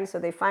society, so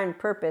they find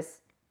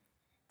purpose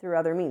through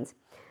other means.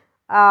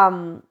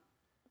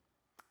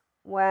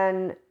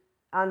 When,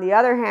 on the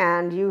other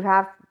hand, you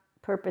have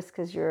purpose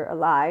because you're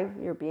alive,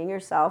 you're being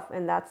yourself,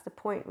 and that's the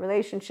point.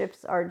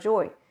 Relationships are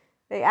joy.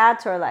 They add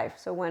to our life.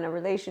 So when a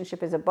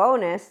relationship is a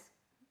bonus,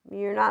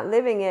 you're not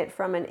living it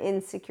from an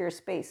insecure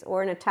space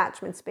or an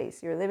attachment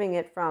space. You're living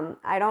it from,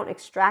 I don't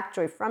extract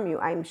joy from you,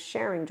 I'm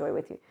sharing joy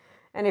with you.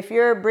 And if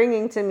you're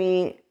bringing to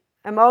me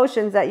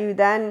emotions that you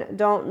then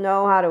don't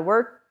know how to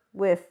work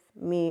with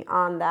me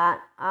on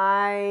that,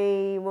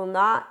 I will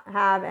not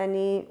have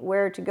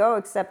anywhere to go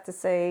except to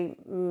say,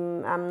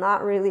 I'm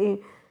not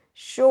really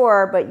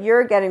sure, but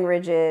you're getting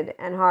rigid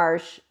and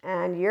harsh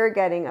and you're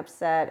getting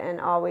upset and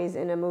always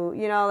in a mood,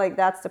 like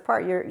that's the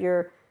part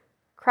you're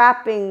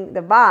crapping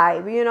the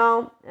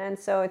vibe, and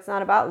so it's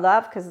not about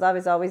love, because love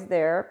is always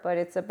there, but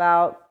it's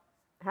about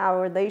how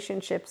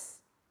relationships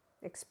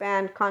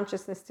expand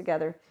consciousness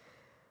together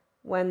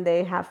when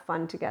they have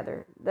fun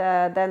together.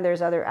 Then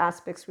there's other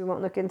aspects. We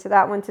won't look into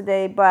that one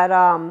today, but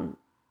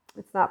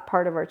it's not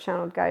part of our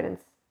channeled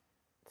guidance.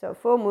 So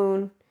full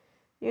moon,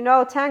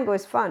 tango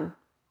is fun.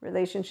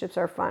 Relationships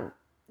are fun.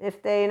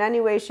 If they in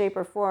any way, shape,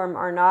 or form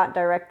are not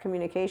direct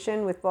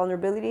communication with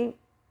vulnerability,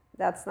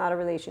 that's not a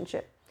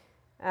relationship.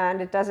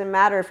 And it doesn't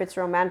matter if it's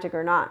romantic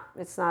or not.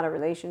 It's not a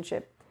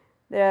relationship.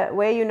 The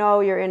way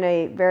you're in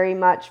a very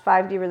much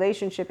 5D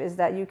relationship is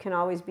that you can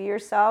always be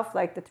yourself,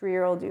 like the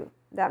 3-year-old you.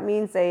 That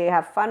means they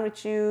have fun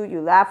with you,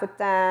 you laugh with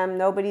them,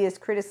 nobody is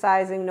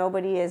criticizing,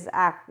 nobody's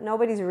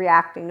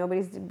reacting,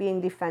 nobody's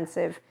being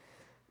defensive.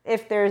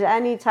 If there's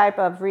any type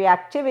of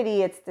reactivity,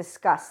 it's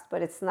discussed,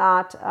 but it's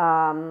not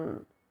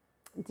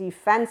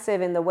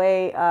defensive in the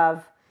way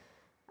of,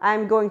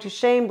 I'm going to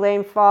shame,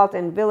 blame, fault,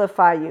 and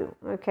vilify you.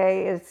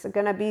 Okay, it's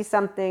going to be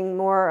something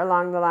more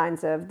along the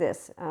lines of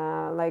this.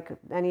 Like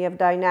any of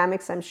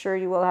dynamics, I'm sure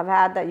you will have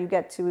had that you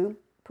get to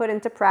put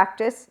into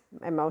practice,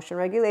 emotion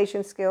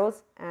regulation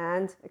skills,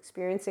 and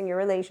experiencing your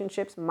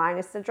relationships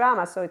minus the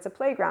drama. So it's a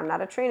playground,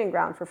 not a training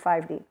ground for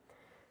 5D.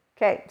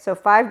 Okay, so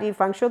 5D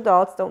functional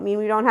adults don't mean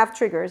we don't have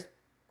triggers,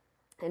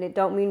 and it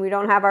don't mean we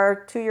don't have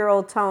our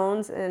 2-year-old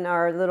tones and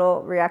our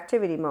little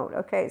reactivity mode.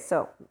 Okay,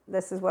 so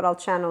this is what I'll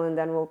channel and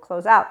then we'll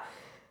close out.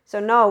 So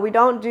no, we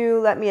don't do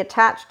let me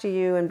attach to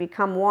you and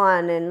become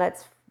one and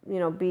let's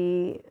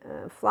be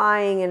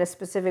flying in a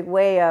specific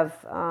way of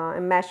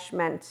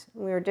enmeshment.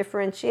 We're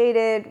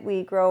differentiated.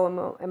 We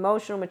grow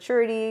emotional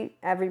maturity,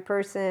 every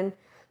person.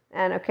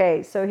 And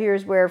okay, so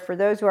here's where for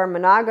those who are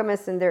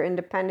monogamous and they're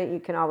independent, you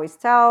can always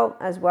tell,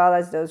 as well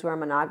as those who are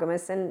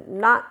monogamous and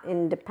not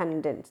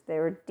independent.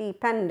 They're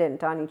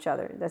dependent on each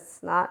other.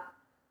 That's not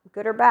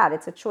good or bad.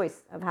 It's a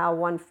choice of how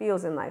one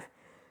feels in life.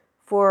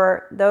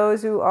 For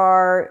those who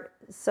are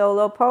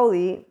solo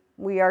poly,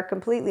 we are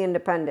completely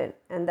independent.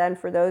 And then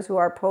for those who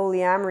are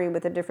polyamory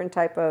with a different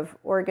type of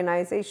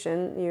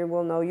organization, you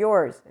will know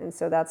yours. And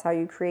so that's how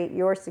you create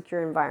your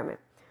secure environment.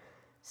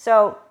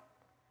 So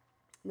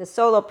the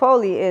solo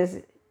poly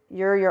is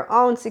you're your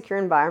own secure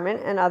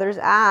environment and others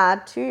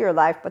add to your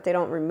life, but they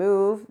don't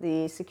remove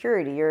the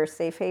security. You're a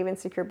safe haven,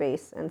 secure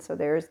base. And so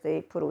there's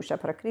the Purusha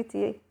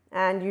Prakriti.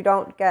 And you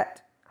don't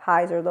get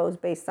highs or lows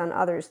based on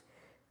others.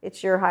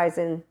 It's your highs,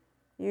 and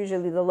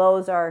usually the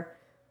lows are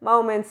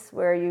moments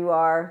where you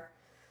are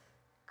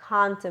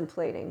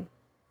contemplating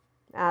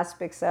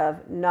aspects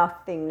of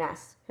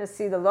nothingness. Because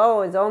see, the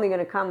low is only going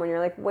to come when you're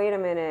like, wait a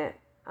minute.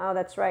 Oh,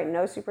 that's right.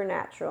 No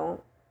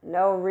supernatural.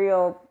 No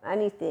real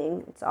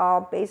anything. It's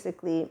all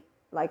basically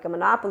like a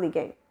Monopoly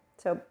game.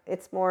 So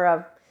it's more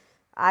of,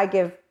 I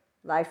give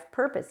life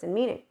purpose and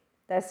meaning.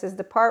 This is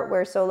the part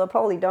where solo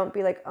poly, don't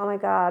be like, oh my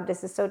God,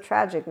 this is so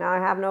tragic. Now I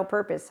have no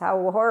purpose.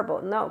 How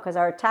horrible. No, because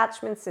our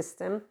attachment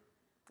system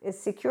is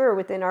secure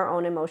within our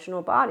own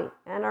emotional body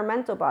and our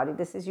mental body.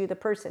 This is you, the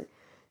person.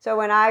 So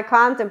when I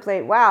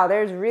contemplate, wow,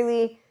 there's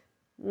really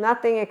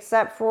nothing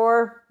except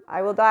for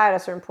I will die at a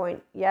certain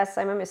point. Yes,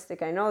 I'm a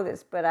mystic. I know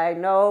this. But I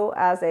know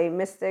as a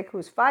mystic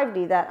who's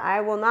 5D that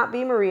I will not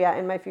be Maria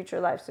in my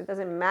future life. So it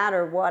doesn't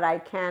matter what I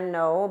can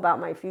know about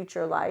my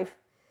future life.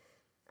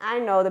 I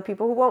know the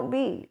people who won't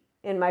be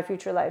in my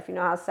future life. You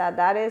know how sad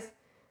that is?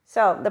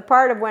 So the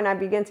part of when I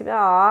begin to be,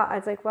 I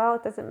was like, well,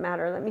 it doesn't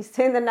matter. Let me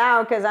stay in the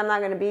now because I'm not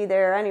going to be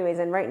there anyways.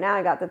 And right now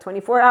I got the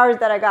 24 hours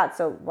that I got.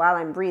 So while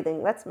I'm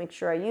breathing, let's make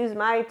sure I use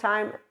my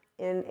time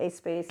in a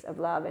space of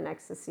love and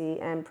ecstasy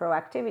and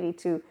proactivity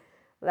to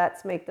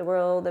let's make the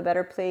world a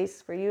better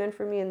place for you and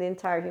for me and the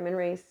entire human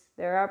race.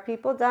 There are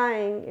people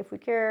dying. If we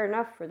care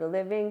enough for the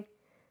living,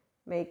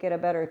 make it a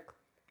better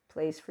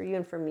place for you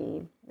and for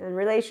me. And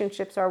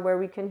relationships are where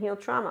we can heal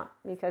trauma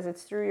because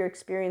it's through your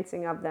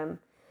experiencing of them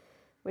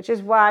which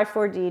is why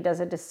 4D does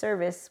a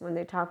disservice when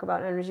they talk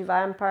about energy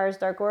vampires,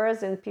 dark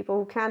auras, and people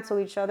who cancel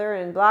each other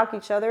and block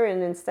each other.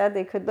 And instead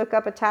they could look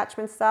up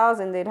attachment styles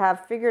and they'd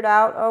have figured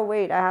out, oh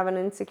wait, I have an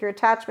insecure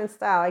attachment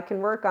style. I can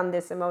work on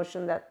this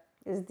emotion that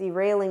is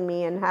derailing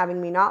me and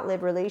having me not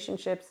live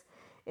relationships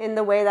in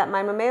the way that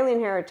my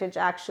mammalian heritage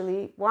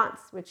actually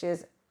wants, which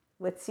is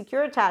with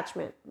secure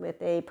attachment,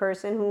 with a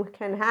person who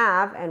can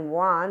have and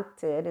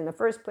wanted in the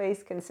first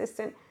place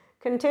consistent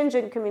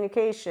contingent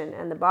communication,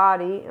 and the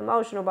body,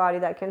 emotional body,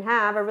 that can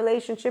have a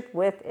relationship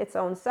with its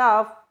own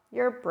self,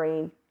 your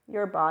brain,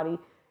 your body,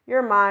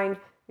 your mind,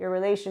 your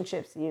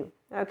relationships, you.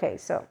 Okay,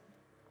 so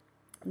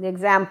the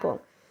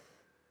example.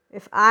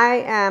 If I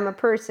am a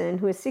person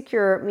who is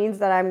secure, it means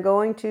that I'm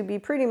going to be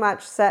pretty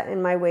much set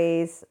in my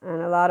ways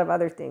and a lot of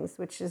other things,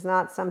 which is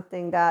not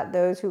something that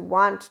those who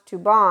want to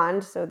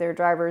bond, so their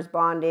driver's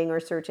bonding or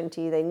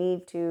certainty, they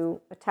need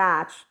to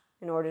attach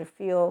in order to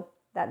feel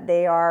that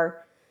they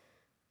are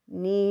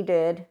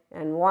needed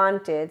and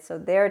wanted. So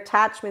their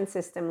attachment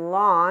system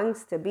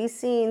longs to be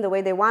seen the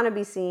way they want to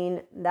be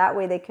seen. That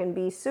way they can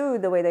be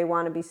soothed the way they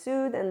want to be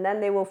soothed, and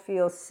then they will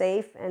feel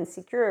safe and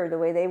secure the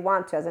way they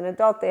want to. As an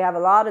adult, they have a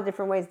lot of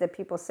different ways that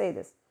people say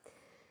this.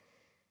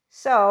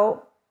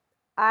 So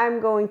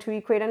I'm going to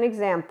equate an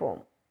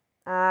example.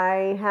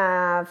 I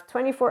have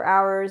 24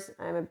 hours.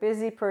 I'm a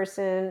busy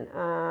person,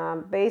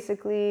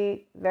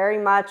 basically very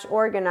much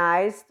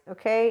organized.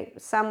 Okay,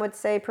 some would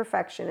say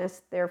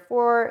perfectionist.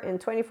 Therefore, in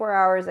 24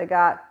 hours, I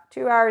got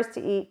 2 hours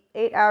to eat,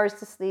 8 hours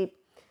to sleep.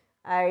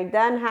 I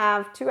then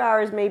have 2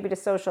 hours maybe to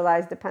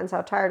socialize, depends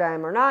how tired I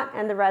am or not,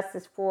 and the rest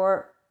is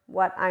for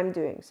what I'm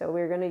doing. So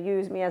we're going to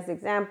use me as the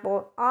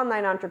example.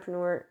 Online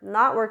entrepreneur,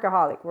 not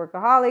workaholic.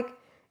 Workaholic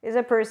is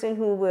a person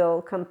who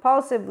will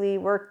compulsively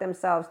work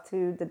themselves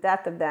to the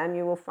death of them.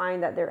 You will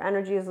find that their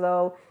energy is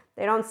low.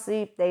 They don't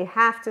sleep. They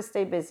have to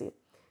stay busy.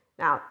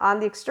 Now, on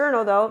the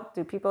external though,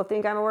 do people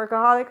think I'm a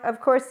workaholic? Of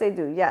course they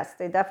do. Yes,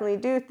 they definitely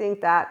do think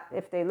that.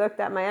 If they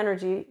looked at my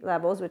energy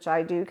levels, which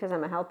I do because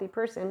I'm a healthy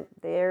person,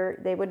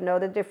 they would know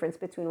the difference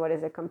between what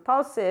is a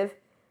compulsive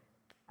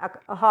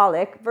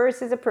aholic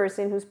versus a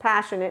person who's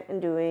passionate and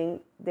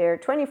doing their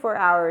 24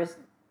 hours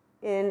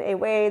in a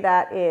way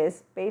that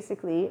is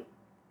basically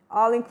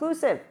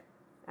all-inclusive.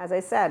 As I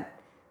said,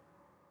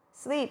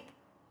 sleep,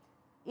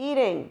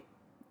 eating,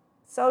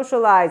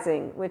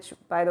 socializing, which,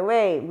 by the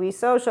way, we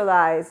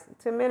socialize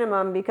to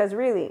minimum because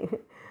really,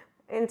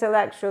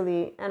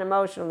 intellectually and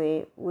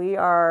emotionally, we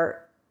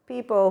are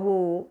people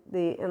who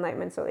the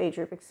Enlightenment Soul Age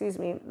group,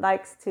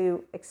 likes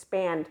to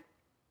expand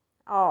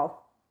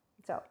all.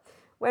 So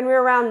when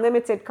we're around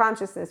limited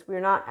consciousness,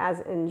 we're not as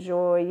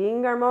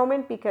enjoying our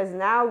moment because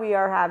now we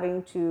are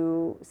having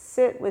to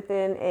sit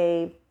within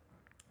a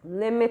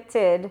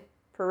limited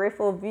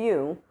peripheral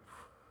view,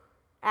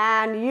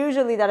 and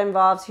usually that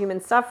involves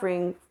human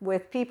suffering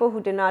with people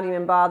who did not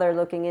even bother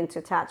looking into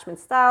attachment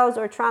styles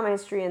or trauma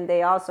history, and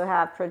they also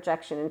have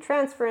projection and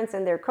transference,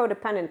 and they're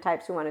codependent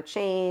types who want to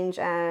change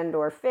and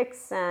or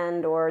fix,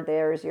 and or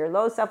there's your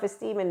low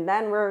self-esteem, and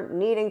then we're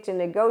needing to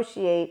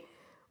negotiate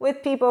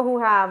with people who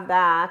have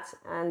that,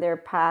 and they're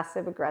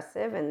passive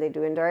aggressive, and they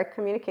do indirect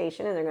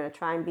communication, and they're going to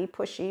try and be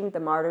pushy, the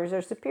martyrs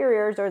or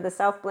superiors or the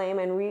self-blame,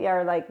 and we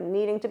are like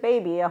needing to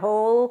baby a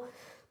whole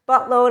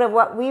buttload of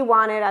what we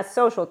wanted as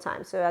social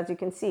time. So as you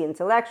can see,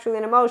 intellectually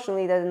and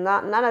emotionally, there's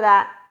none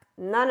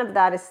of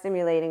that is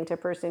stimulating to a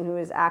person who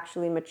is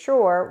actually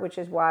mature, which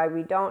is why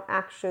we don't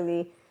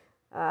actually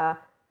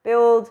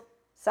build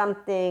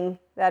something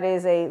that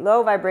is a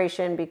low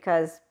vibration,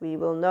 because we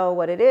will know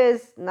what it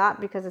is,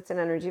 not because it's an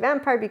energy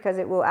vampire, because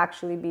it will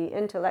actually be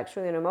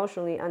intellectually and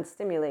emotionally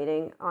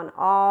unstimulating on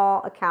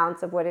all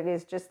accounts of what it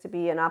is just to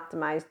be an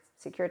optimized,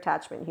 secure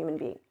attachment human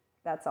being.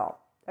 That's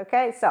all.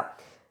 Okay, so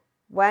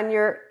when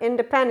you're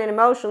independent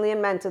emotionally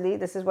and mentally,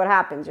 this is what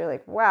happens. You're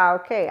like, wow,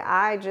 okay,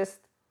 I just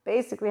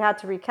basically had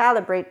to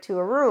recalibrate to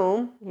a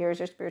room. Here's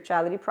your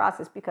spirituality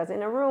process, because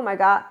in a room I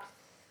got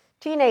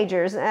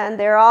teenagers and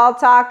they're all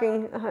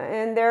talking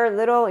in their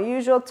little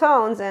usual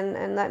tones,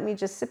 and let me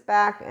just sit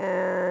back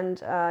and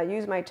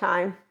use my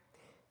time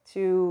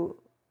to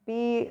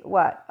be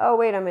what? Oh,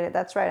 wait a minute,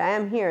 that's right, I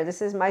am here.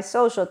 This is my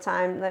social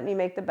time. Let me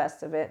make the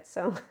best of it.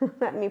 So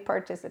let me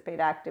participate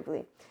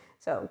actively.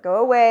 So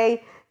go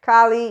away,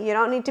 Kali. You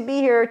don't need to be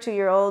here,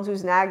 2-year-old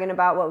who's nagging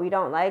about what we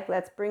don't like.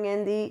 Let's bring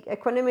in the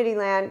equanimity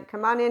land.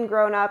 Come on in,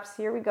 grown-ups.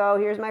 Here we go.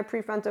 Here's my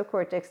prefrontal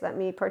cortex. Let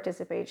me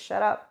participate.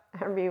 Shut up,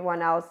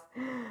 everyone else.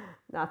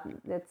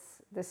 Nothing.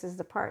 This is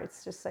the part.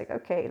 It's just like,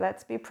 okay,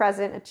 let's be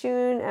present,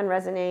 attune, and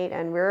resonate.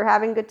 And we're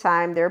having a good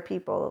time. They're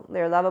people.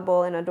 They're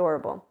lovable and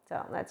adorable.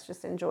 So let's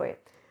just enjoy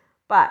it.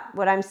 But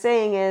what I'm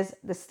saying is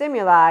the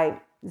stimuli,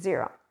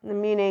 0.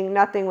 Meaning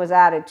nothing was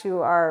added to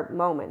our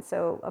moment.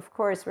 So of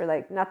course we're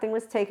like, nothing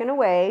was taken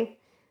away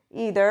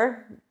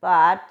either,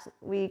 but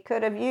we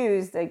could have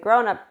used a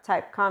grown-up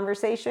type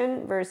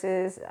conversation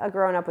versus a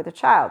grown-up with a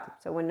child.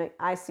 So when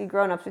I see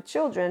grown-ups with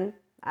children,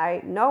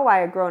 I know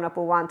why a grown-up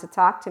will want to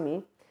talk to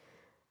me.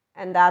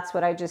 And that's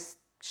what I just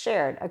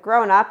shared. A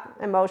grown-up,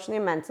 emotionally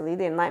and mentally,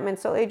 the Enlightenment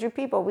soul age group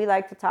people, we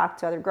like to talk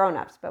to other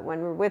grown-ups. But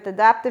when we're with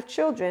adaptive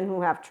children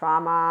who have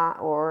trauma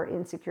or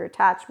insecure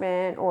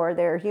attachment or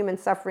their human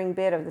suffering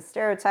bit of the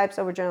stereotypes,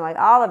 overgeneralize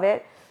all of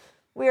it,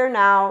 we are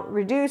now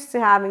reduced to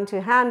having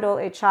to handle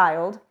a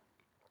child.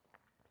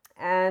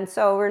 And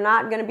so we're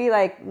not going to be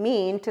like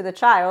mean to the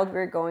child.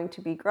 We're going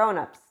to be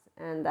grown-ups.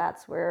 And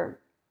that's where,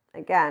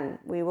 again,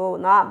 we will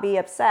not be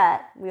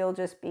upset. We'll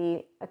just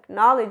be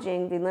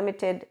acknowledging the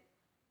limited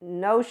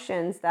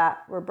notions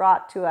that were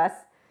brought to us.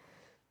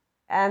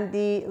 And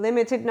the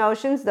limited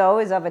notions, though,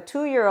 is of a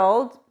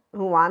 2-year-old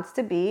who wants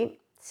to be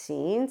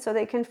seen so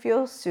they can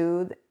feel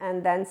soothed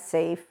and then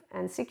safe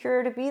and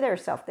secure to be their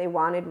self. They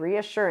wanted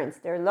reassurance.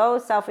 Their low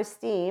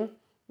self-esteem,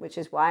 which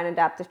is why an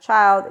adaptive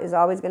child is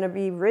always going to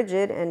be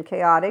rigid and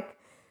chaotic,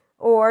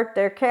 or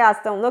their chaos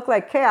don't look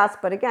like chaos,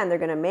 but again, they're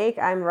going to make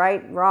I'm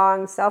right,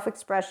 wrong,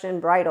 self-expression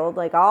bridled,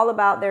 like all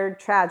about their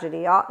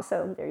tragedy.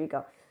 So there you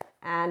go.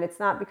 And it's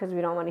not because we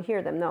don't want to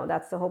hear them. No,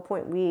 that's the whole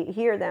point. We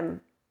hear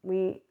them.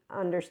 We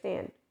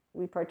understand.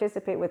 We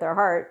participate with our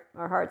heart.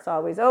 Our heart's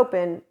always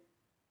open.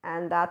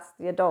 And that's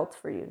the adults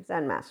for you,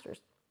 Zen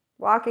masters.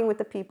 Walking with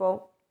the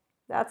people.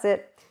 That's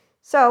it.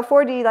 So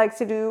 4D likes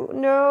to do,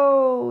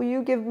 no,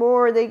 you give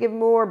more, they give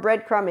more,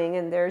 breadcrumbing,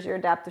 and there's your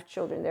adaptive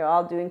children. They're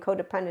all doing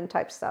codependent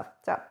type stuff.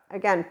 So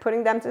again,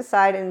 putting them to the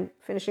side and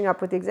finishing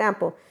up with the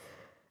example.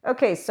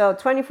 Okay, so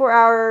 24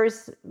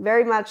 hours,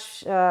 very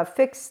much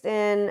fixed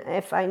in.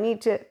 If I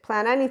need to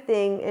plan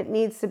anything, it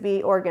needs to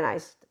be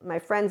organized. My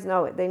friends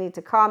know it. They need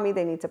to call me,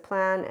 they need to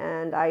plan,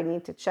 and I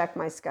need to check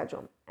my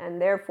schedule.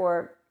 And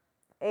therefore,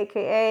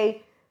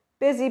 AKA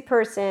busy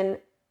person.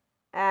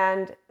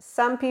 And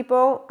some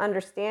people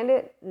understand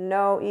it,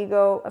 no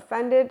ego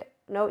offended,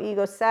 no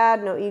ego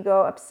sad, no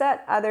ego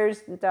upset.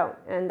 Others don't,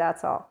 and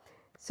that's all.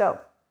 So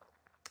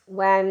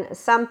when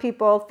some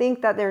people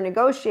think that they're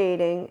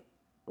negotiating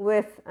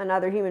with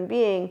another human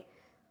being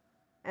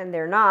and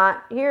they're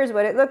not, here's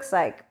what it looks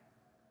like.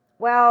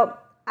 Well,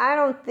 I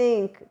don't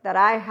think that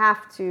I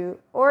have to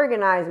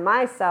organize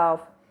myself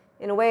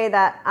in a way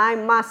that I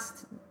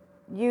must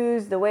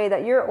use the way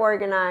that you're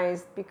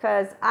organized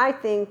because I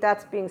think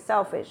that's being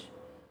selfish.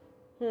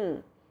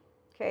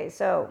 Okay,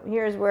 so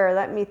here's where,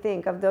 let me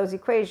think of those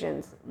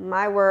equations.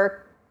 My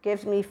work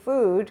gives me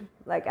food,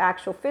 like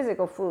actual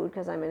physical food,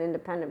 because I'm an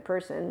independent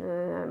person.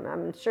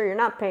 I'm sure you're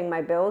not paying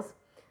my bills.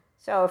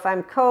 So if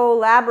I'm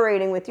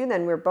collaborating with you,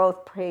 then we're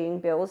both paying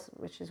bills,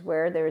 which is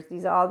where there's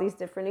all these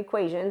different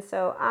equations.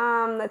 So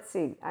let's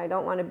see. I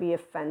don't want to be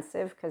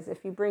offensive, because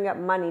if you bring up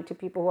money to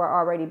people who are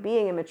already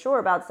being immature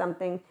about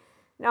something,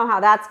 you know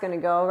how that's going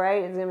to go,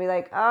 right? It's going to be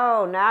like,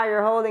 oh, now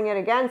you're holding it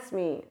against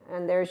me.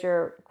 And there's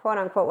your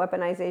quote-unquote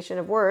weaponization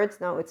of words.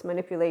 No, it's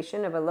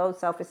manipulation of a low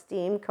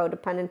self-esteem,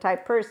 codependent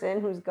type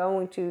person who's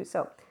going to...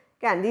 So,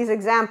 again, these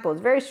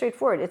examples, very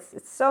straightforward. It's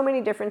so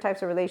many different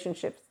types of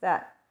relationships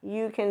that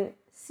you can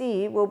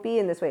see will be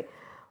in this way.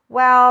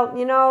 Well,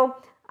 you know,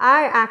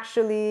 I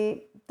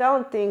actually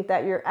don't think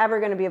that you're ever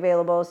going to be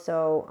available,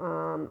 so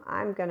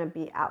I'm going to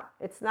be out.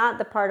 It's not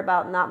the part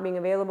about not being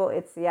available,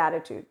 it's the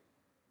attitude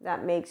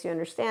that makes you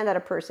understand that a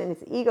person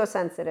is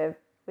ego-sensitive,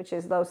 which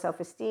is low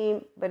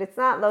self-esteem, but it's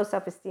not low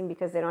self-esteem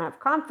because they don't have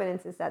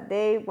confidence. It's that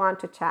they want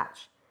to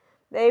attach.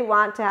 They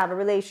want to have a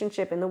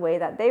relationship in the way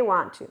that they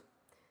want to.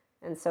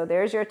 And so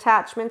there's your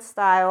attachment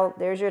style.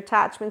 There's your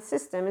attachment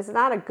system. It's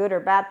not a good or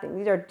bad thing.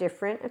 These are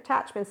different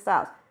attachment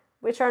styles,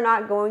 which are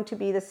not going to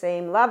be the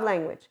same love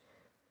language.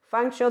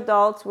 Functional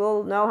adults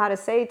will know how to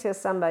say to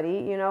somebody,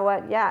 you know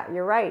what, yeah,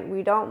 you're right,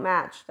 we don't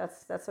match.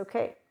 That's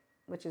okay.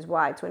 Which is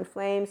why twin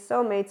flames,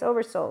 soulmates,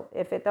 oversoul.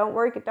 If it don't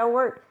work, it don't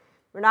work.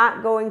 We're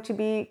not going to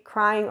be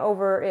crying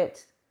over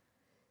it.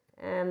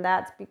 And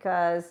that's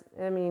because,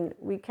 I mean,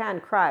 we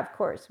can cry, of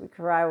course. We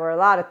cry over a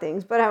lot of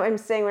things. But I'm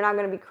saying we're not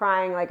going to be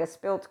crying like a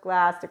spilt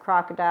glass, the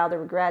crocodile, the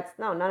regrets.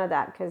 No, none of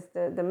that. Because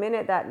the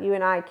minute that you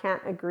and I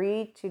can't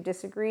agree to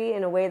disagree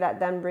in a way that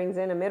then brings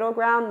in a middle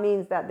ground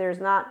means that there's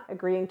not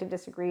agreeing to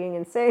disagreeing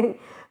and saying,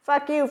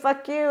 fuck you,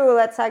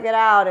 let's hug it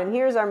out. And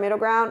here's our middle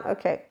ground.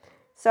 Okay,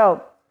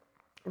 so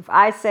if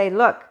I say,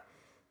 look,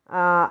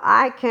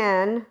 I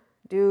can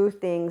do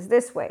things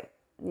this way.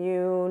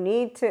 You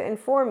need to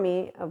inform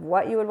me of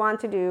what you would want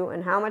to do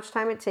and how much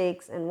time it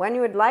takes and when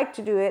you would like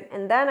to do it.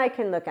 And then I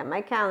can look at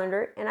my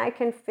calendar and I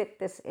can fit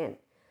this in.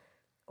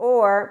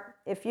 Or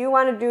if you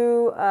want to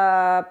do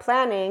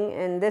planning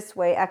in this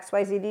way, X,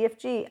 Y, Z, D, F,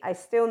 G, I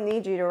still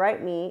need you to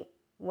write me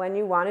when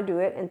you want to do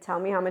it and tell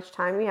me how much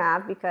time we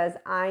have because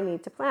I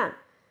need to plan.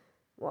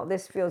 Well,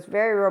 this feels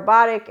very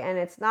robotic and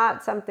it's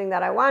not something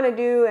that I want to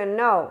do. And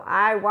no,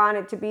 I want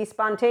it to be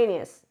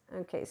spontaneous.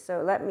 Okay,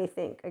 so let me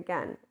think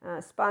again.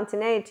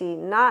 Spontaneity,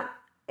 not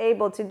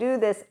able to do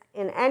this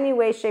in any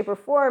way, shape, or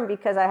form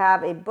because I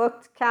have a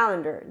booked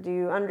calendar. Do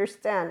you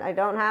understand? I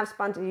don't have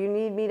spontaneity. You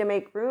need me to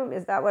make room?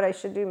 Is that what I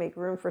should do? Make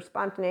room for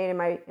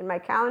spontaneity in my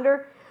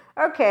calendar?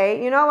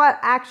 Okay, you know what?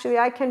 Actually,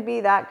 I can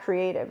be that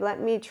creative. Let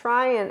me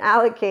try and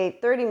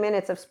allocate 30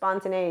 minutes of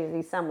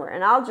spontaneity somewhere.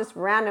 And I'll just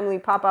randomly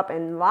pop up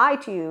and lie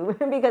to you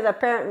because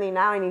apparently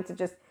now I need to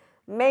just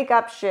make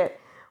up shit.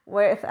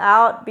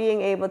 without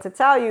being able to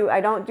tell you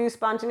I don't do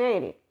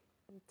spontaneity.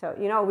 So,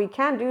 we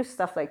can do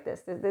stuff like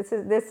this.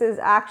 This is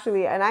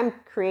actually, and I'm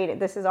creative.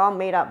 This is all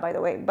made up, by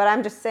the way. But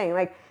I'm just saying,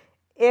 like,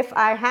 if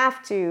I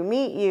have to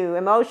meet you,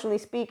 emotionally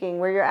speaking,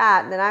 where you're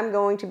at, then I'm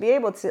going to be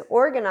able to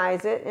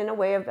organize it in a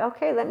way of,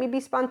 okay, let me be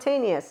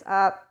spontaneous,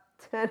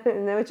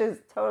 which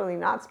is totally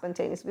not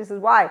spontaneous. This is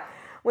why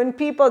when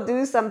people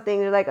do something,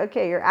 they're like,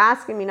 okay, you're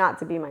asking me not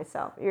to be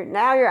myself.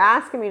 You're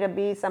asking me to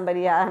be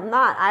somebody I'm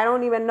not. I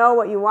don't even know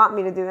what you want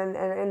me to do.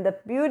 And the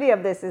beauty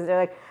of this is they're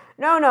like,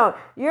 no,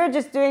 you're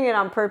just doing it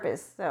on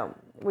purpose. So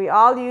we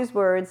all use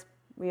words.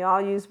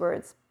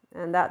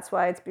 And that's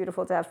why it's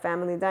beautiful to have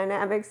family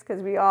dynamics,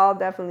 because we all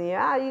definitely,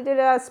 you did it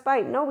out of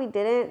spite. No, we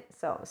didn't.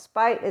 So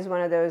spite is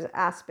one of those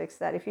aspects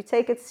that if you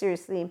take it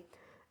seriously,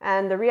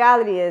 and the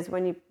reality is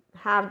when you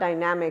have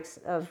dynamics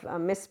of a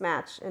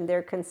mismatch and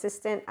they're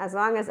consistent, as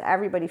long as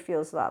everybody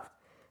feels loved,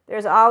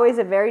 there's always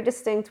a very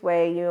distinct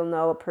way you'll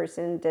know a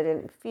person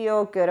didn't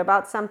feel good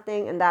about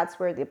something, and that's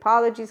where the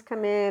apologies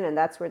come in, and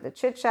that's where the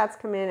chit chats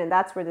come in, and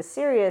that's where the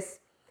serious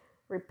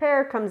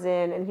repair comes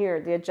in. And here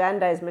the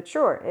agenda is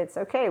mature. It's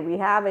okay, we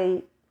have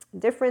a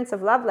difference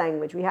of love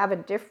language, we have a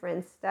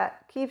difference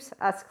that keeps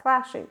us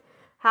clashing.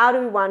 How do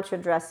we want to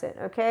address it?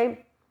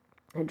 Okay,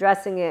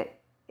 addressing it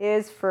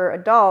is for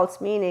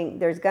adults, meaning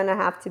there's gonna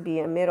have to be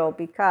a middle,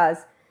 because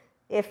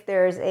if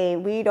there's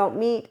we don't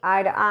meet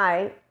eye to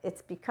eye,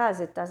 it's because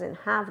it doesn't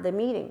have the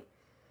meeting.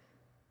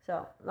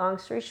 So long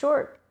story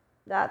short,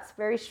 that's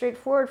very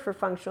straightforward for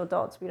functional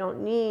adults. We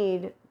don't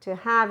need to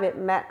have it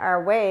met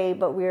our way,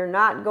 but we are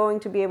not going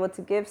to be able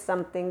to give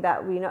something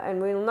that we know,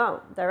 and we'll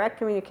know. Direct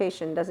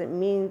communication doesn't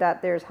mean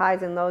that there's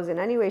highs and lows in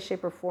any way,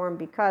 shape, or form,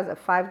 because a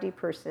 5D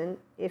person,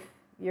 if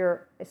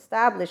you're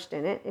established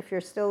in it, if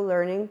you're still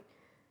learning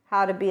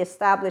how to be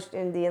established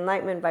in the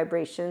enlightenment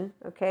vibration,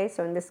 okay?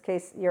 So in this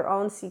case, your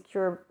own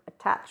secure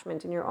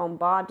attachment in your own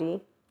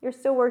body, you're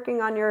still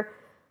working on your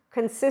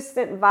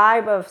consistent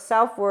vibe of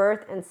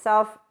self-worth and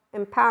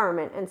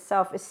self-empowerment and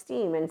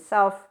self-esteem and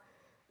self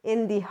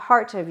in the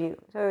heart of you.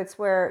 So it's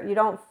where you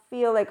don't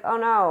feel like, oh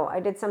no, I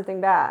did something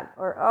bad,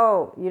 or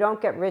oh, you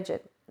don't get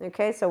rigid,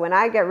 okay? So when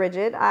I get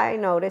rigid, I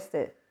notice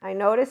it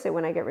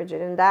when I get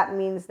rigid, and that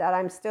means that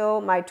I'm still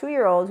my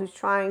 2-year-old who's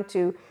trying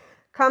to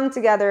come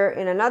together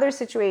in another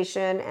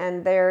situation,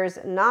 and there's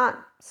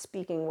not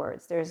speaking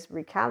words, there's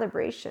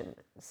recalibration.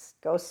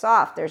 Go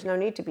soft, there's no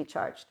need to be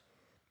charged.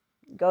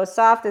 Go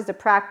soft is the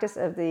practice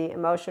of the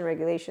emotion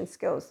regulation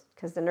skills,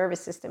 because the nervous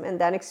system, and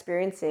then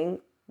experiencing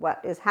what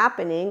is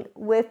happening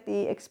with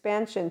the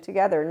expansion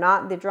together,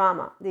 not the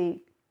drama.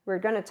 We're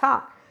going to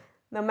talk.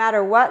 No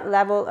matter what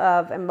level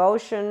of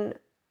emotion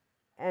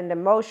and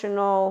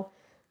emotional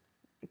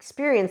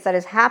experience that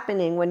is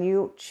happening, when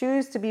you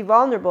choose to be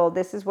vulnerable,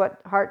 this is what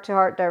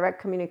heart-to-heart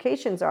direct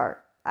communications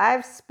are.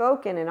 I've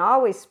spoken and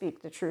always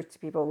speak the truth to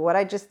people. What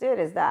I just did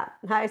is that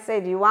I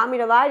say, do you want me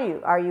to lie to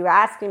you? Are you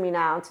asking me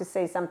now to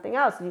say something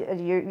else?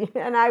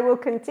 And I will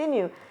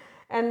continue.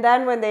 And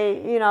then when they,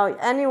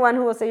 anyone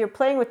who will say, you're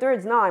playing with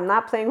words. No, I'm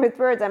not playing with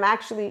words. I'm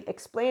actually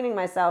explaining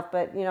myself,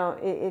 but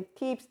it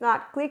keeps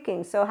not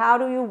clicking. So how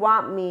do you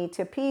want me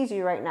to appease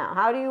you right now?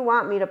 How do you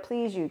want me to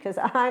please you? Because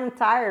I'm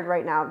tired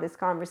right now of this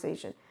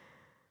conversation.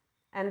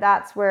 And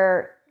that's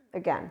where,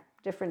 again,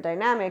 different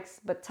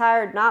dynamics, but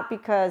tired not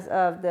because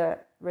of the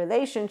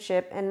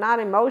relationship and not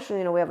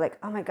emotionally in a way of like,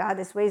 oh my God,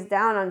 this weighs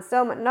down on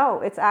so much.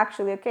 No, it's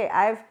actually okay.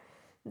 I've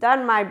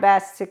done my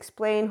best to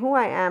explain who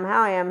I am,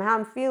 how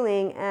I'm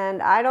feeling,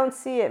 and I don't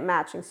see it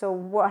matching. So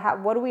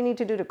what do we need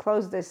to do to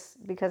close this?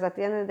 Because at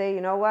the end of the day,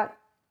 you know what?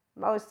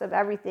 Most of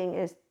everything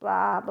is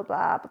blah, blah,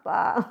 blah,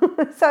 blah,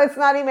 blah. So it's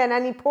not even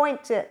any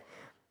point to it.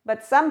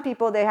 But some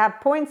people, they have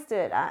points to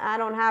it. I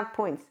don't have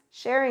points.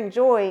 Sharing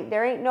joy,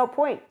 there ain't no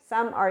point.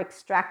 Some are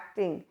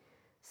extracting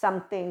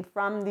something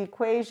from the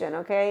equation,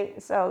 okay?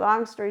 So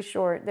long story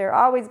short, they're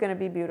always going to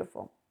be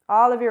beautiful.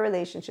 All of your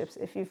relationships,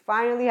 if you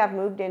finally have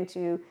moved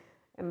into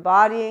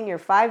embodying your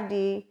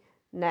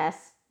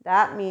 5D-ness,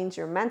 that means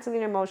you're mentally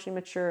and emotionally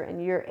mature,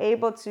 and you're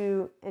able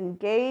to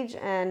engage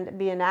and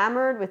be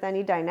enamored with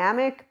any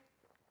dynamic.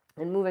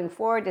 And moving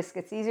forward, this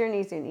gets easier and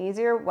easier and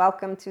easier.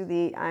 Welcome to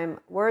the I'm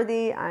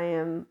worthy, I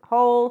am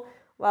whole.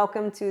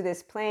 Welcome to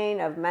this plane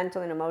of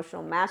mental and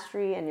emotional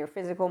mastery, and your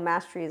physical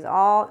mastery is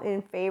all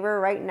in favor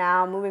right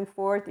now. Moving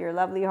forward, your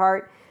lovely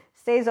heart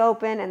stays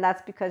open, and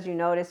that's because you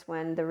notice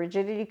when the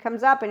rigidity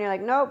comes up and you're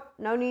like, nope,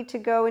 no need to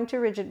go into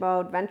rigid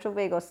mode. Ventral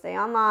vagal, stay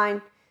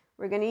online.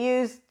 We're going to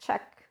use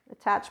check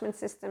attachment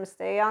system,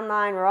 stay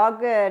online. We're all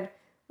good.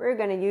 We're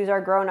going to use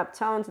our grown-up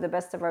tone to the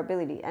best of our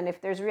ability. And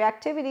if there's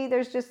reactivity,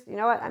 there's just, you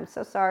know what, I'm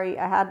so sorry.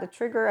 I had the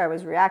trigger. I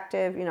was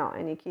reactive,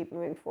 and you keep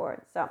moving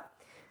forward. So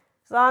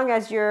as long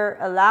as you're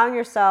allowing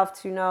yourself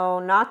to know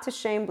not to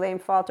shame, blame,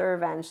 fault, or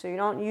revenge. So you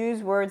don't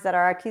use words that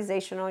are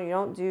accusational. You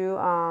don't do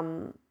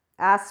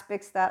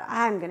aspects that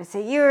I'm going to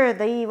say, you're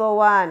the evil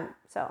one.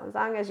 So as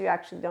long as you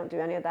actually don't do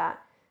any of that,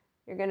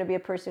 you're going to be a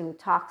person who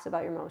talks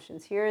about your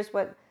emotions.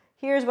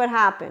 Here's what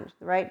happened,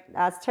 right?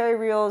 That's Terry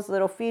Real's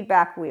little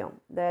feedback wheel.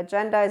 The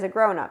agenda is a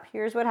grown-up.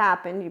 Here's what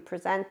happened. You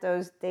present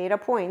those data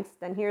points.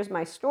 Then here's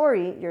my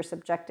story, your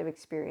subjective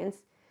experience.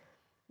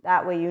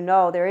 That way you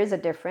know there is a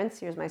difference.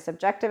 Here's my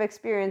subjective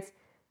experience.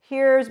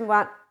 Here's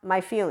what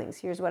my feelings.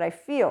 Here's what I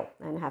feel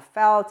and have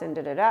felt and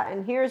da-da-da.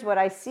 And here's what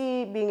I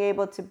see being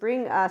able to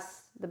bring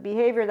us the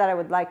behavior that I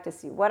would like to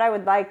see. What I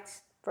would like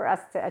for us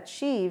to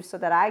achieve so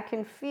that I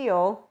can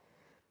feel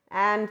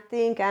and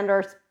think and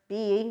or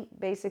be,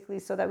 basically,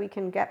 so that we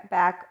can get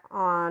back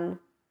on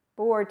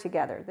board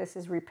together. This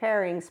is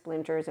repairing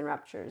splinters and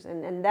ruptures.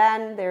 And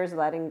then there's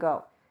letting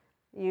go.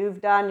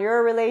 You've done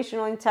your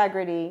relational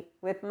integrity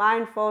with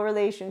mindful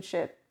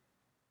relationship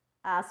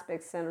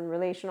aspects and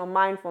relational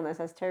mindfulness,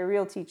 as Terry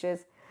Real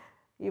teaches.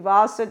 You've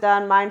also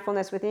done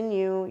mindfulness within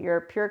you,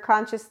 your pure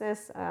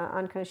consciousness,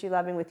 unconsciously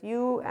loving with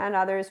you and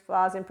others,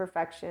 flaws,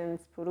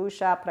 imperfections,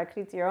 purusha,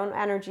 prakriti, your own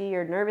energy,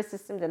 your nervous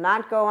system did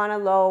not go on a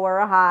low or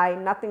a high.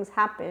 Nothing's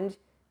happened.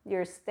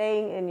 You're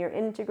staying in your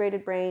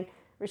integrated brain,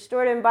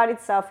 restored embodied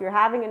self. You're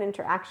having an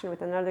interaction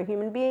with another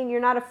human being. You're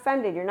not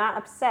offended. You're not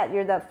upset.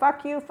 You're the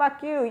fuck you,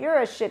 you're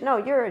a shit. No,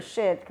 you're a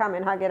shit. Come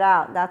and hug it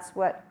out. That's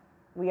what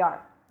we are.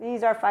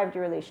 These are 5D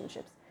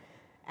relationships.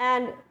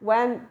 And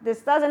when this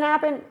doesn't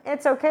happen,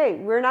 it's okay.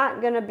 We're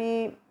not going to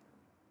be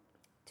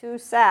too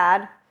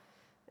sad.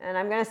 And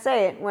I'm going to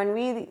say it. When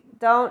we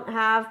don't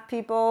have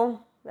people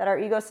that are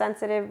ego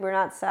sensitive, we're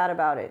not sad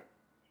about it.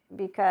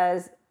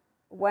 Because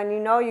when you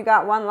know you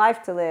got one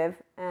life to live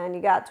and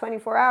you got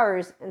 24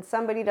 hours and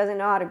somebody doesn't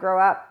know how to grow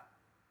up,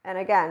 and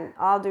again,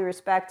 all due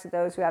respect to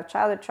those who have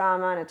childhood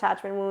trauma and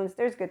attachment wounds,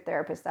 there's good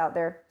therapists out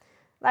there.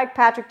 Like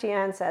Patrick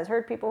Tian says,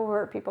 hurt people who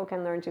hurt people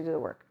can learn to do the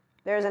work.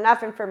 There's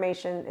enough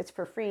information, it's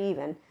for free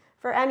even,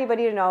 for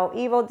anybody to know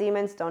evil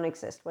demons don't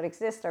exist. What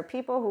exists are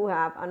people who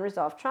have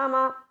unresolved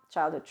trauma,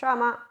 childhood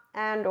trauma,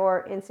 and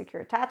or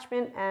insecure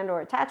attachment, and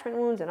or attachment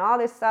wounds, and all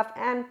this stuff.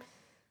 And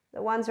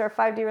the ones who are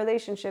 5D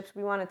relationships,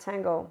 we want to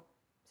tango.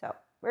 So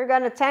we're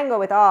going to tango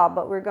with all,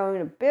 but we're going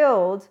to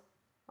build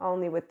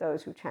only with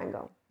those who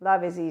tango.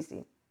 Love is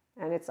easy.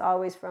 And it's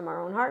always from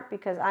our own heart,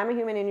 because I'm a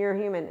human and you're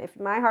a human. If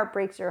my heart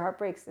breaks, your heart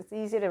breaks. It's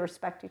easy to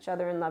respect each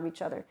other and love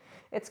each other.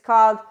 It's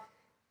called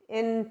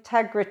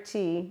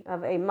integrity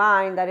of a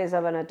mind that is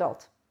of an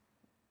adult.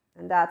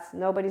 And that's,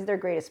 nobody's their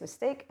greatest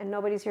mistake, and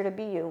nobody's here to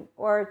be you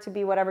or to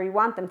be whatever you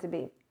want them to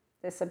be.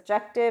 The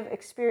subjective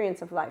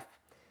experience of life.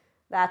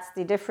 That's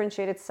the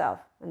differentiated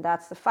self. And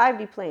that's the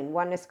 5D plane,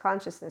 oneness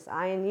consciousness.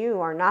 I and you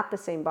are not the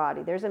same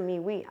body. There's a me,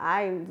 we.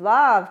 I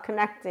love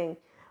connecting,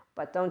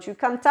 but don't you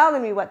come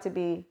telling me what to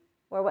be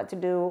or what to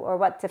do or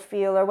what to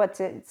feel or what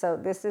to... So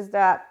this is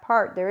that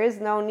part. There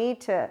is no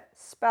need to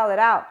spell it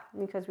out,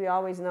 because we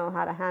always know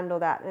how to handle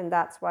that. And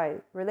that's why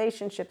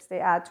relationships, they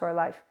add to our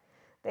life.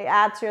 They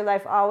add to your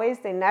life always.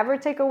 They never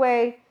take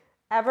away,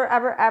 ever,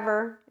 ever,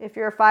 ever, if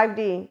you're a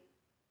 5D,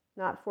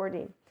 not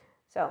 4D.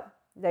 So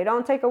they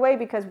don't take away,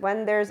 because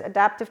when there's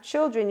adaptive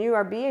children, you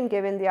are being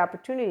given the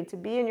opportunity to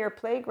be in your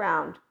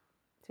playground,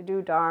 to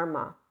do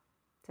dharma,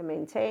 to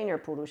maintain your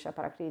purusha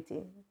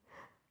prakriti.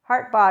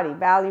 Heart, body,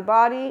 value,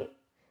 body,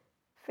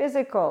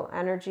 physical,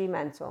 energy,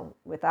 mental,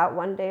 without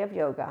 1 day of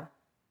yoga.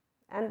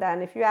 And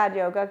then if you add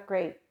yoga,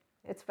 great.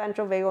 It's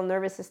ventral vagal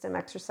nervous system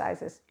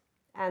exercises.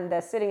 And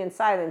the sitting in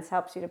silence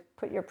helps you to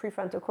put your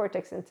prefrontal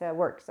cortex into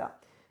work. So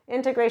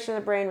integration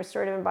of the brain,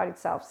 restorative embodied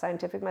self,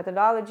 scientific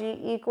methodology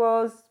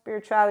equals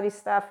spirituality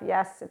stuff.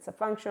 Yes, it's a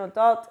functional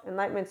adult,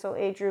 enlightenment soul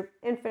age group,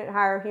 infinite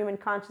higher human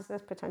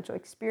consciousness, potential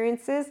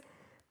experiences.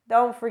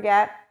 Don't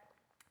forget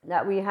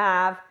that we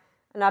have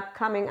an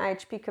upcoming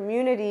IHP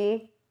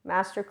community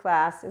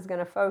masterclass is going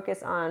to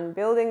focus on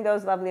building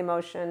those lovely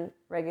emotion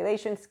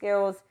regulation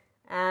skills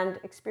and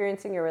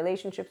experiencing your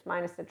relationships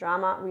minus the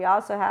drama. We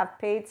also have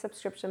paid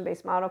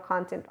subscription-based model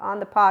content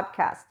on the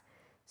podcast.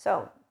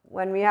 So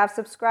when we have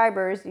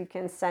subscribers, you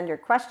can send your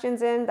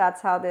questions in.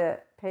 That's how the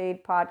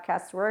paid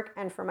podcasts work.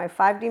 And for my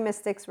 5D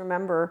mystics,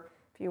 remember,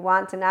 if you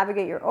want to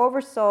navigate your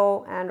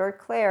oversoul and or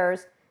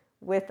clairs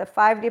with the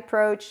 5D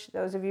approach,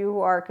 those of you who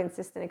are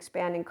consistent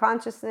expanding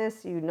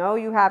consciousness, you know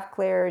you have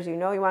clairs, you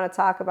know you want to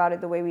talk about it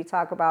the way we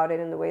talk about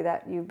it and the way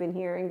that you've been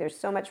hearing. There's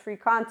so much free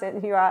content,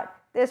 and you at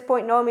this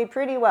point know me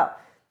pretty well.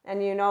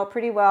 And you know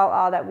pretty well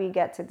all that we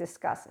get to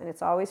discuss. And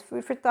it's always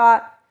food for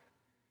thought.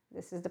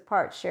 This is the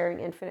part, sharing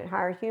infinite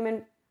higher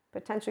human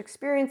potential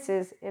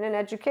experiences in an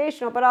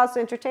educational but also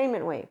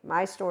entertainment way.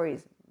 My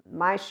stories,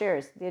 my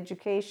shares. The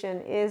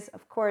education is,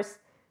 of course,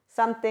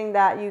 something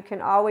that you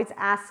can always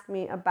ask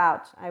me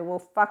about. I will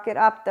fuck it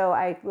up though.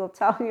 I will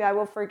tell you I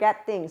will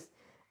forget things.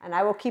 And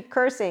I will keep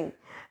cursing.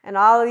 And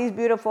all of these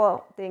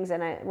beautiful things,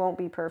 and it won't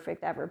be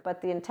perfect ever.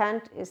 But the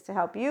intent is to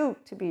help you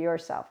to be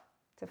yourself.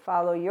 To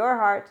follow your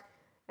heart.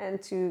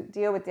 And to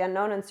deal with the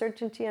unknown,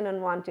 uncertainty, and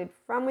unwanted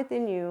from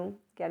within you.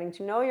 Getting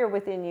to know you're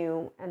within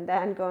you. And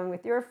then going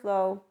with your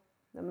flow.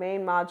 The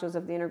main modules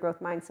of the inner growth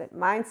mindset.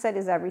 Mindset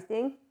is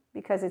everything.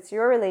 Because it's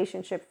your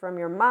relationship from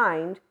your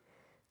mind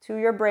to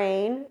your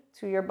brain,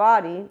 to your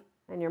body,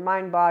 and your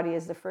mind-body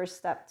is the first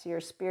step to your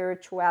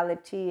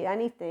spirituality,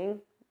 anything,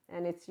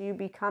 and it's you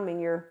becoming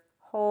your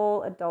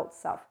whole adult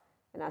self.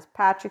 And as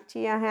Patrick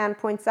Tiahan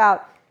points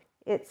out,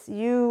 it's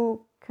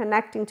you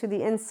connecting to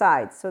the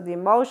inside. So the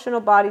emotional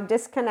body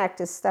disconnect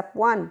is step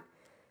one.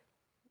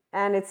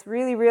 And it's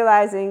really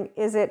realizing,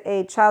 is it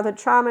a childhood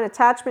trauma and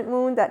attachment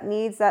wound that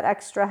needs that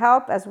extra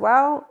help as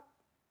well?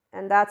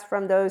 And that's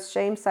from those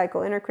shame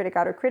cycle, inner critic,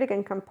 outer critic,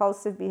 and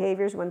compulsive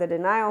behaviors when the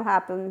denial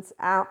happens,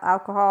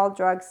 alcohol,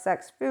 drugs,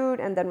 sex, food,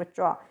 and then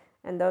withdrawal.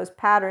 And those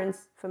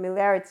patterns,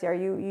 familiarity, are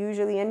you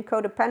usually in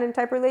codependent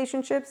type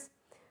relationships?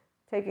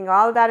 Taking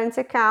all of that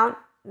into account,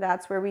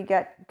 that's where we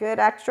get good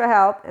extra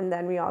help. And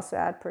then we also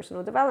add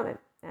personal development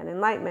and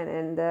enlightenment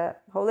and the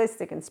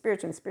holistic and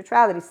spiritual and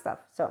spirituality stuff.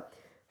 So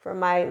for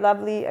my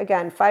lovely,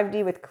 again,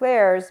 5D with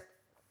clairs,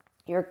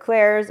 your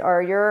clairs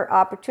are your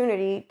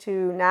opportunity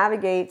to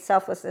navigate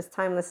selflessness,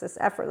 timelessness,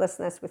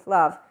 effortlessness with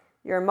love,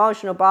 your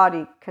emotional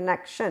body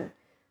connection.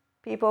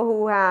 People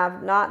who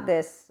have not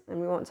this, and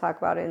we won't talk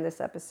about it in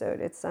this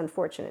episode, it's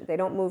unfortunate. They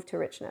don't move to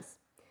richness.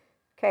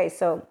 Okay,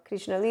 so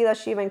Krishna Lila,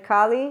 Shiva, and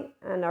Kali,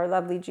 and our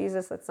lovely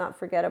Jesus. Let's not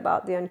forget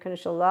about the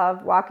unconditional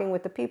love, walking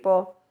with the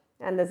people,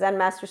 and the Zen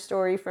master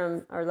story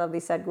from our lovely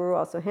Sadhguru,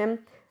 also him,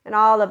 and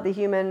all of the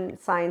human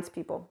science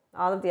people,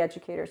 all of the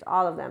educators,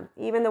 all of them,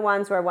 even the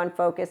ones who are one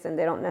focused and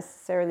they don't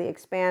necessarily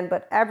expand,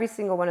 but every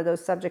single one of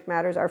those subject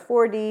matters are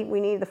 4D. We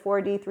need the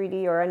 4D,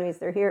 3D, or anyways,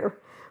 they're here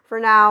for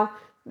now.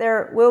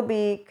 There will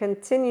be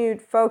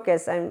continued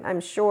focus,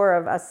 I'm sure,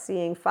 of us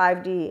seeing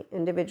 5D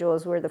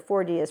individuals where the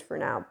 4D is for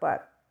now,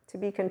 but to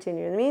be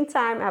continued. In the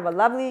meantime, have a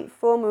lovely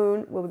full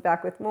moon. We'll be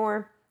back with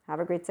more. Have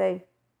a great day.